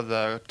lot of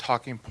the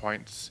talking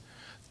points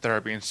that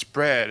are being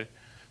spread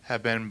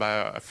have been by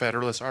a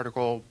Federalist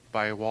article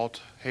by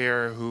Walt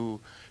Hare, who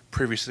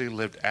previously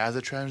lived as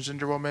a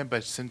transgender woman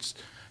but since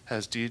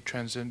has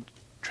transitioned.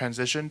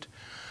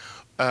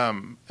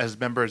 As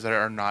members that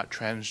are not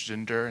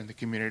transgender in the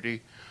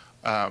community,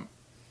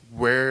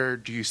 where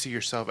do you see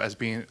yourself as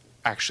being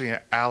actually an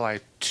ally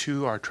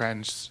to our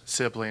trans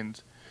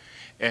siblings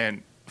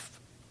and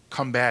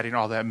combating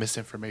all that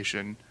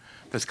misinformation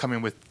that's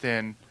coming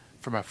within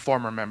from a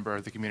former member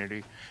of the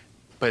community,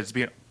 but it's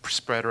being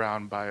spread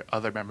around by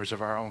other members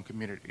of our own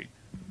community?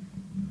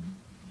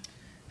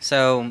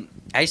 So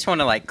I just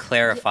want to like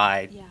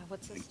clarify. Yeah,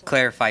 what's the story?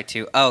 Clarify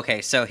too. Oh,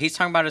 okay, so he's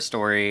talking about a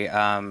story.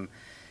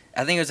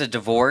 I think it was a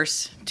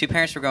divorce. Two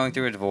parents were going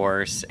through a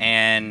divorce,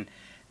 and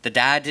the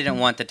dad didn't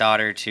want the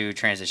daughter to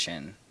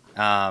transition,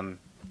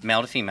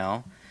 male to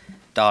female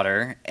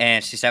daughter,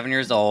 and she's 7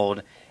 years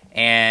old.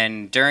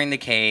 And during the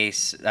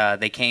case,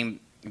 they came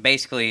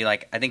basically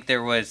like I think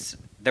there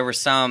were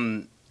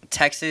some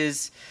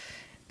Texas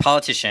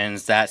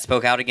politicians that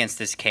spoke out against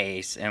this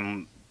case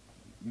and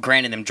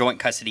granted them joint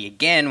custody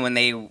again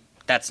when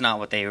that's not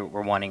what they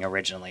were wanting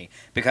originally,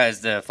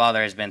 because the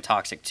father has been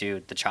toxic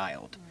to the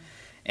child.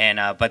 And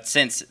but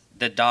since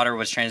the daughter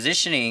was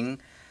transitioning,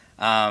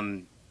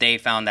 they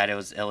found that it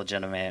was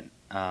illegitimate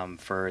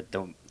for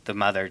the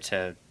mother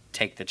to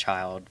take the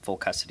child full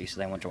custody, so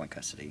they want joint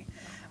custody.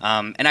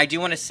 And I do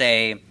want to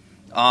say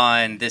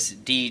on this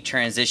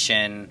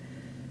detransition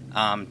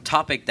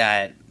topic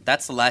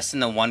that's less than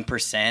the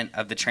 1%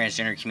 of the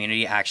transgender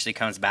community actually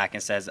comes back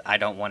and says, I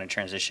don't want to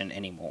transition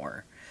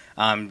anymore.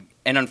 And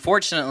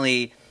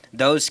unfortunately,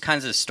 those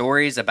kinds of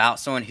stories about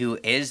someone who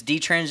is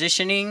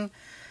detransitioning,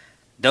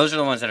 those are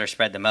the ones that are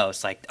spread the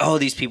most. Like, oh,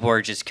 these people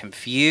are just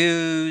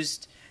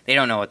confused. They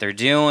don't know what they're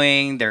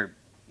doing. They're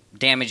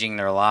damaging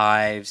their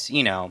lives,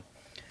 you know.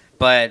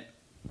 But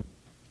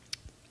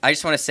I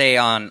just want to say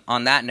on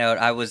that note,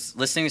 I was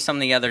listening to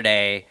something the other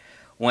day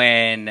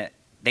when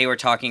they were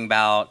talking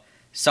about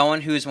someone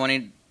who's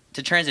wanting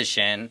to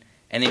transition,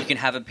 and then you can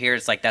have a peer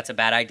that's like, that's a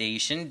bad idea, you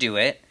shouldn't do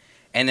it.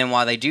 And then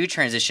while they do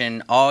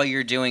transition, all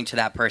you're doing to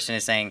that person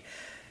is saying,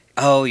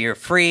 oh, you're a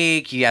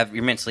freak, you're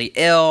mentally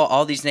ill,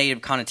 all these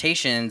negative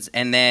connotations,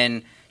 and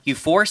then you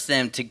force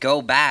them to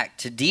go back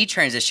to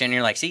detransition, and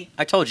you're like, see,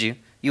 I told you,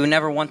 you would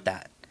never want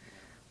that.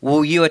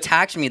 Well, you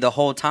attacked me the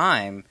whole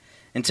time,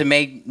 and to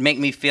make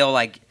me feel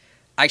like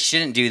I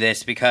shouldn't do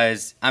this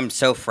because I'm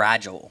so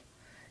fragile,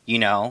 you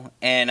know?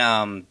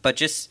 And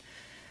but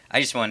I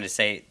just wanted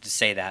to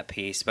say that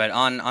piece. But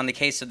on the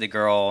case of the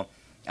girl,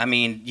 I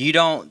mean,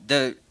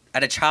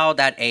 at a child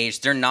that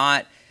age, they're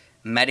not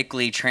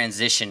medically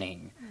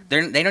transitioning.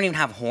 They don't even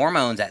have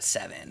hormones at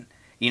 7,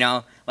 you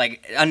know,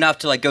 like enough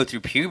to like go through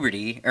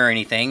puberty or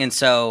anything. And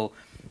so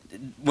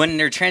when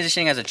they're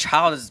transitioning as a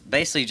child, it's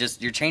basically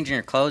just you're changing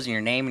your clothes and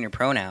your name and your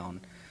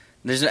pronoun.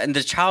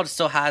 The child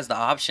still has the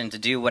option to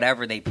do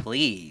whatever they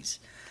please.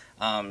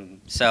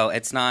 So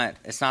it's not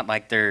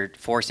like they're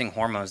forcing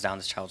hormones down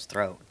this child's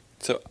throat.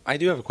 So I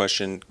do have a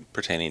question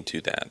pertaining to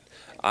that.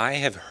 I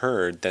have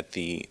heard that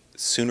the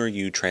sooner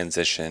you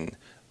transition,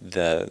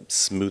 the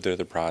smoother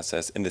the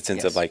process, in the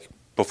sense of like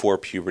before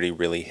puberty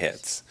really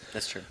hits.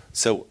 That's true.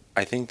 So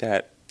I think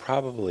that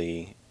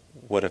probably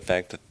would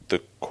affect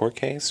the court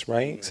case,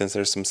 right? Mm-hmm. Since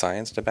there's some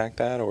science to back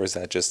that, or is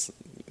that just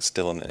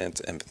still in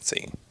its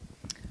infancy?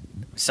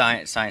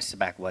 Science to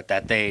back what?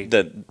 That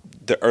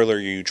the earlier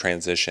you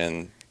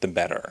transition, the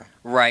better.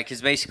 Right,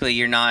 because basically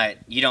you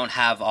don't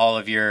have all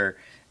of your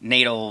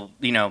natal,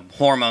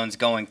 hormones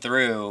going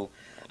through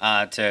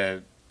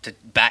to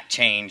back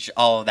change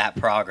all of that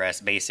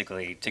progress,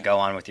 basically, to go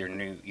on with your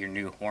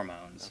new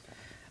hormones.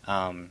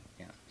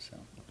 So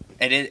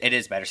it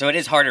is better. So it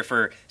is harder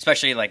for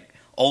especially like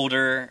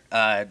older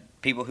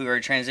people who are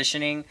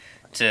transitioning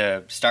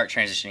to start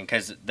transitioning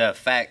because the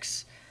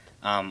effects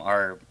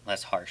are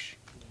less harsh.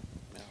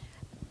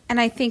 And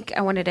I think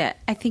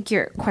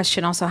your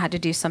question also had to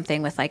do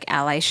something with like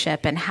allyship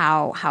and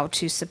how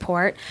to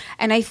support.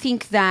 And I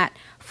think that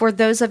for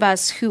those of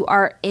us who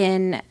are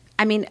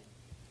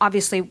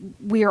obviously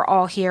we are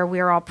all here. We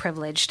are all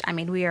privileged. I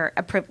mean, we are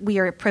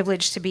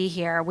privileged to be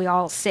here. We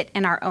all sit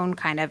in our own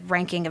kind of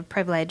ranking of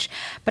privilege.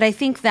 But I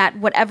think that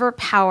whatever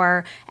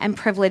power and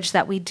privilege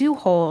that we do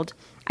hold,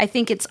 I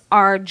think it's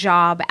our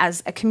job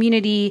as a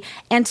community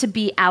and to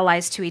be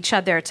allies to each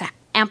other to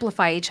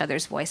amplify each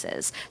other's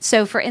voices.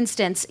 So for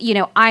instance,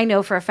 I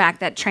know for a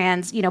fact that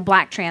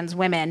Black trans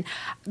women,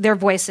 their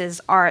voices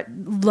are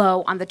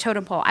low on the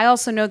totem pole. I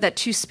also know that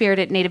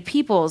Two-Spirited Native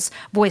people's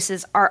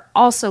voices are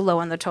also low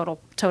on the totem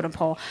totem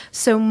pole.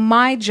 So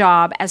my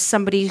job as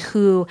somebody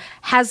who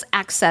has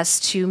access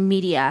to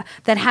media,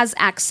 that has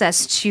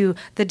access to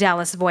the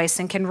Dallas Voice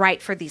and can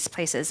write for these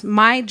places,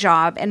 my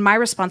job and my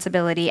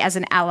responsibility as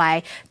an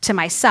ally to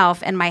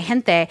myself and my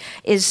gente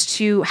is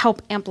to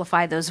help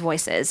amplify those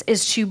voices,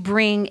 is to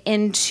bring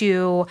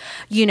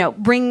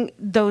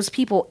those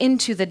people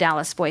into the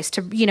Dallas Voice,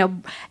 to,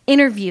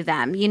 interview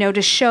them,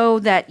 to show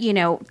that,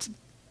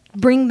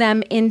 bring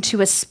them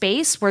into a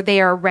space where they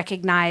are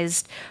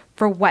recognized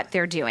for what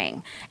they're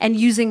doing and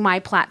using my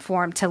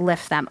platform to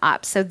lift them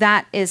up. So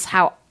that is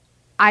how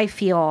I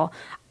feel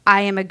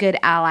I am a good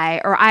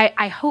ally, or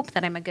I hope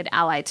that I'm a good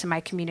ally to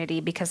my community,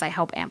 because I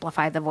help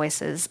amplify the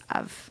voices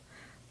of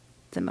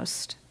the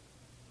most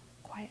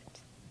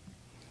quiet.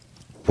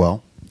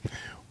 Well,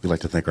 we'd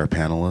like to thank our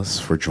panelists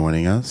for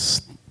joining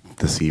us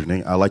this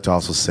evening. I'd like to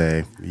also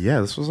say,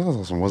 yeah, this was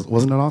awesome.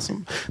 Wasn't it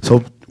awesome?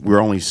 So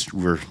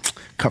we're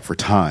cut for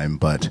time,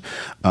 but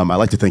I'd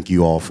like to thank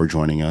you all for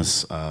joining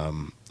us.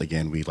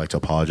 Again, we'd like to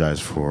apologize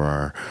for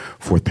our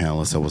fourth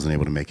panelist that wasn't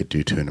able to make it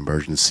due to an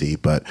emergency.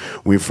 But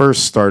when we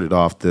first started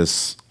off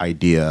this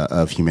idea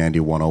of Humanity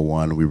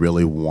 101, we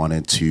really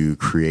wanted to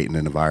create an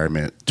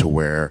environment to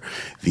where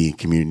the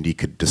community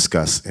could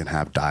discuss and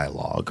have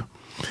dialogue.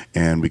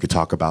 And we could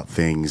talk about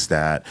things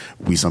that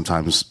we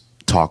sometimes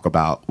talk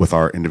about with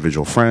our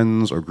individual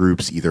friends or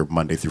groups, either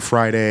Monday through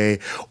Friday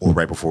or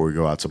right before we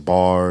go out to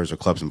bars or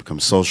clubs and become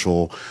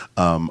social,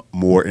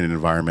 more in an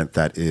environment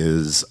that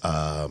is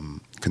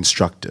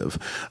constructive.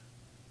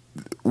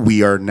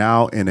 We are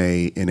now in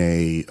a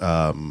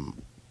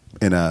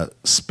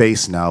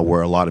space now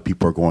where a lot of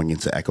people are going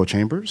into echo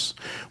chambers.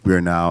 We are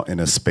now in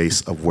a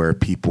space of where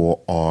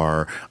people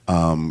are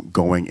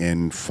going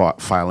in,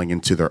 filing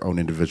into their own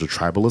individual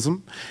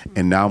tribalism.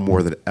 And now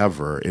more than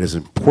ever, it is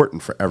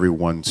important for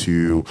everyone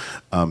to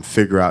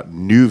figure out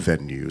new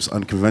venues,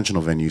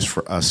 unconventional venues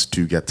for us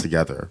to get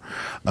together.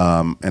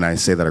 And I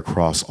say that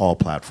across all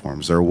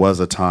platforms. There was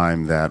a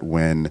time that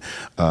when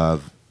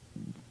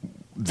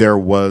there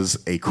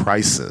was a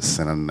crisis,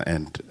 and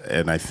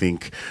I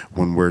think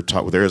when we're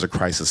talking, there is a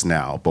crisis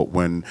now, but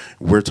when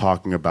we're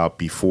talking about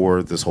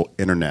before this whole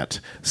internet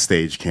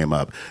stage came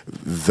up,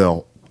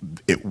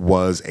 it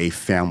was a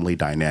family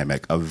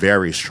dynamic, a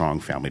very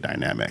strong family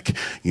dynamic.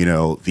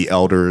 The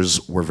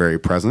elders were very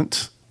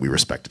present. We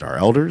respected our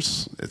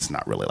elders. It's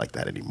not really like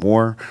that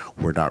anymore.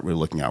 We're not really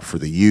looking out for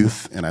the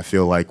youth. And I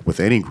feel like with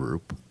any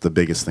group, the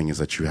biggest thing is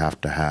that you have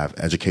to have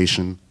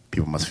education.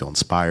 People must feel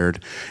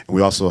inspired. And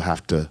we also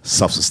have to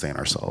self-sustain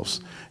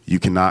ourselves. You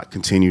cannot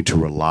continue to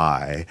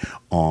rely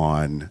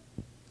on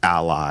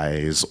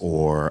allies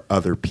or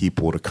other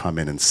people to come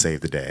in and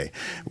save the day.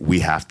 We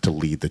have to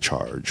lead the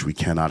charge. We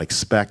cannot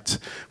expect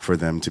for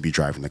them to be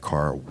driving the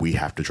car. We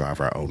have to drive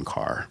our own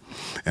car.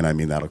 And I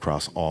mean that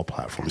across all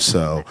platforms.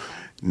 So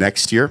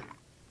next year,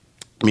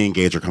 me and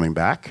Gage are coming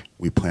back.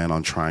 We plan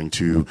on trying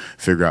to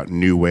figure out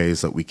new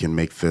ways that we can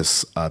make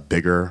this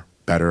bigger,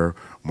 better,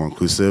 more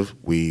inclusive.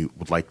 We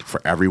would like for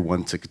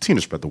everyone to continue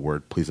to spread the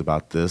word, please,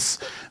 about this.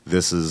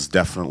 This is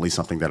definitely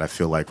something that I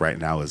feel like right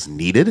now is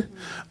needed.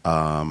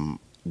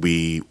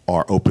 We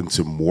are open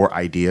to more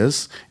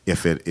ideas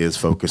if it is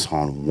focused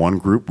on one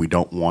group. We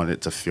don't want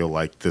it to feel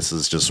like this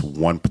is just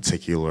one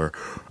particular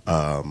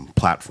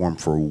platform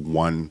for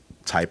one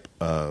type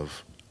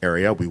of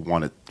area. We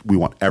want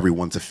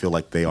everyone to feel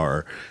like they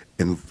are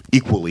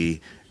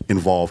equally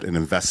involved and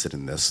invested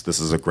in this. This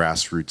is a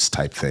grassroots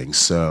type thing.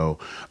 So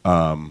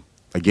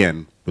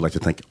again, we'd like to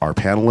thank our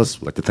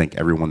panelists. We'd like to thank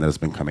everyone that has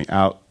been coming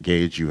out.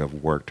 Gage, you have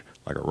worked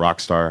like a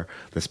rock star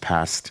this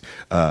past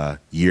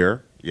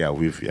year.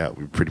 We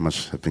pretty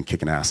much have been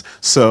kicking ass.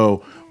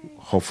 So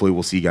hopefully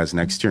we'll see you guys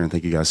next year, and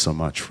thank you guys so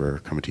much for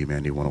coming to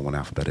Humanity 101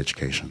 Alphabet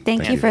Education.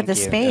 Thank you for the you.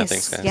 space. Yeah,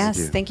 thanks, guys.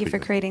 Yes, thank you for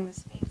creating the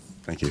space.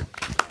 Thank you.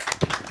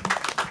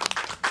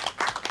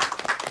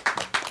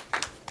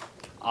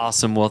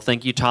 Awesome. Well,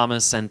 thank you,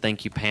 Thomas, and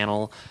thank you,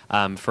 panel,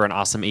 for an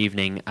awesome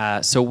evening.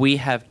 So we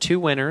have two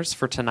winners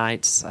for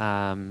tonight's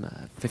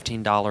 $15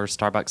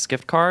 Starbucks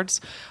gift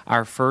cards.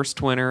 Our first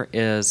winner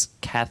is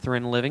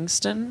Catherine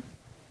Livingston.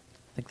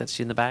 I think that's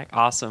you in the back.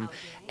 Awesome.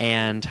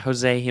 And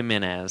Jose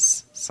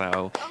Jimenez.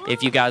 So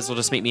if you guys will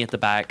just meet me at the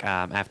back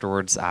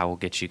afterwards, I will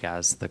get you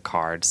guys the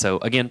card. So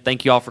again,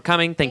 thank you all for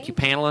coming. Thank you,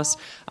 panelists.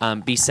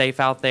 Be safe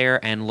out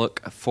there, and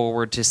look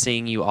forward to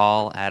seeing you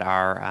all at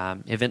our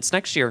events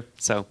next year.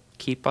 So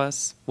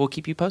we'll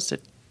keep you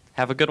posted.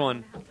 Have a good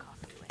one. I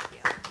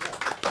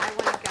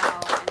want to go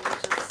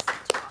and just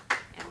talk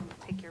and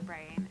pick your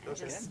brain and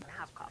just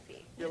have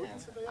coffee.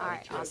 All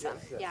right, awesome.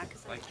 Yeah,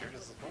 because Like you're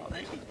just,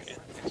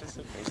 it's just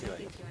amazing.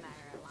 you and I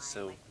are aligned,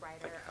 So, like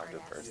writer, like how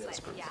artist, diverse this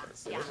group yeah,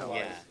 is. yeah, There's a lot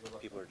Yeah.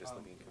 of people are just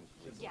living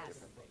completely yes,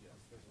 different,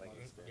 like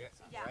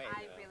experiences. yeah. Right.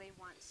 I really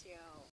want to.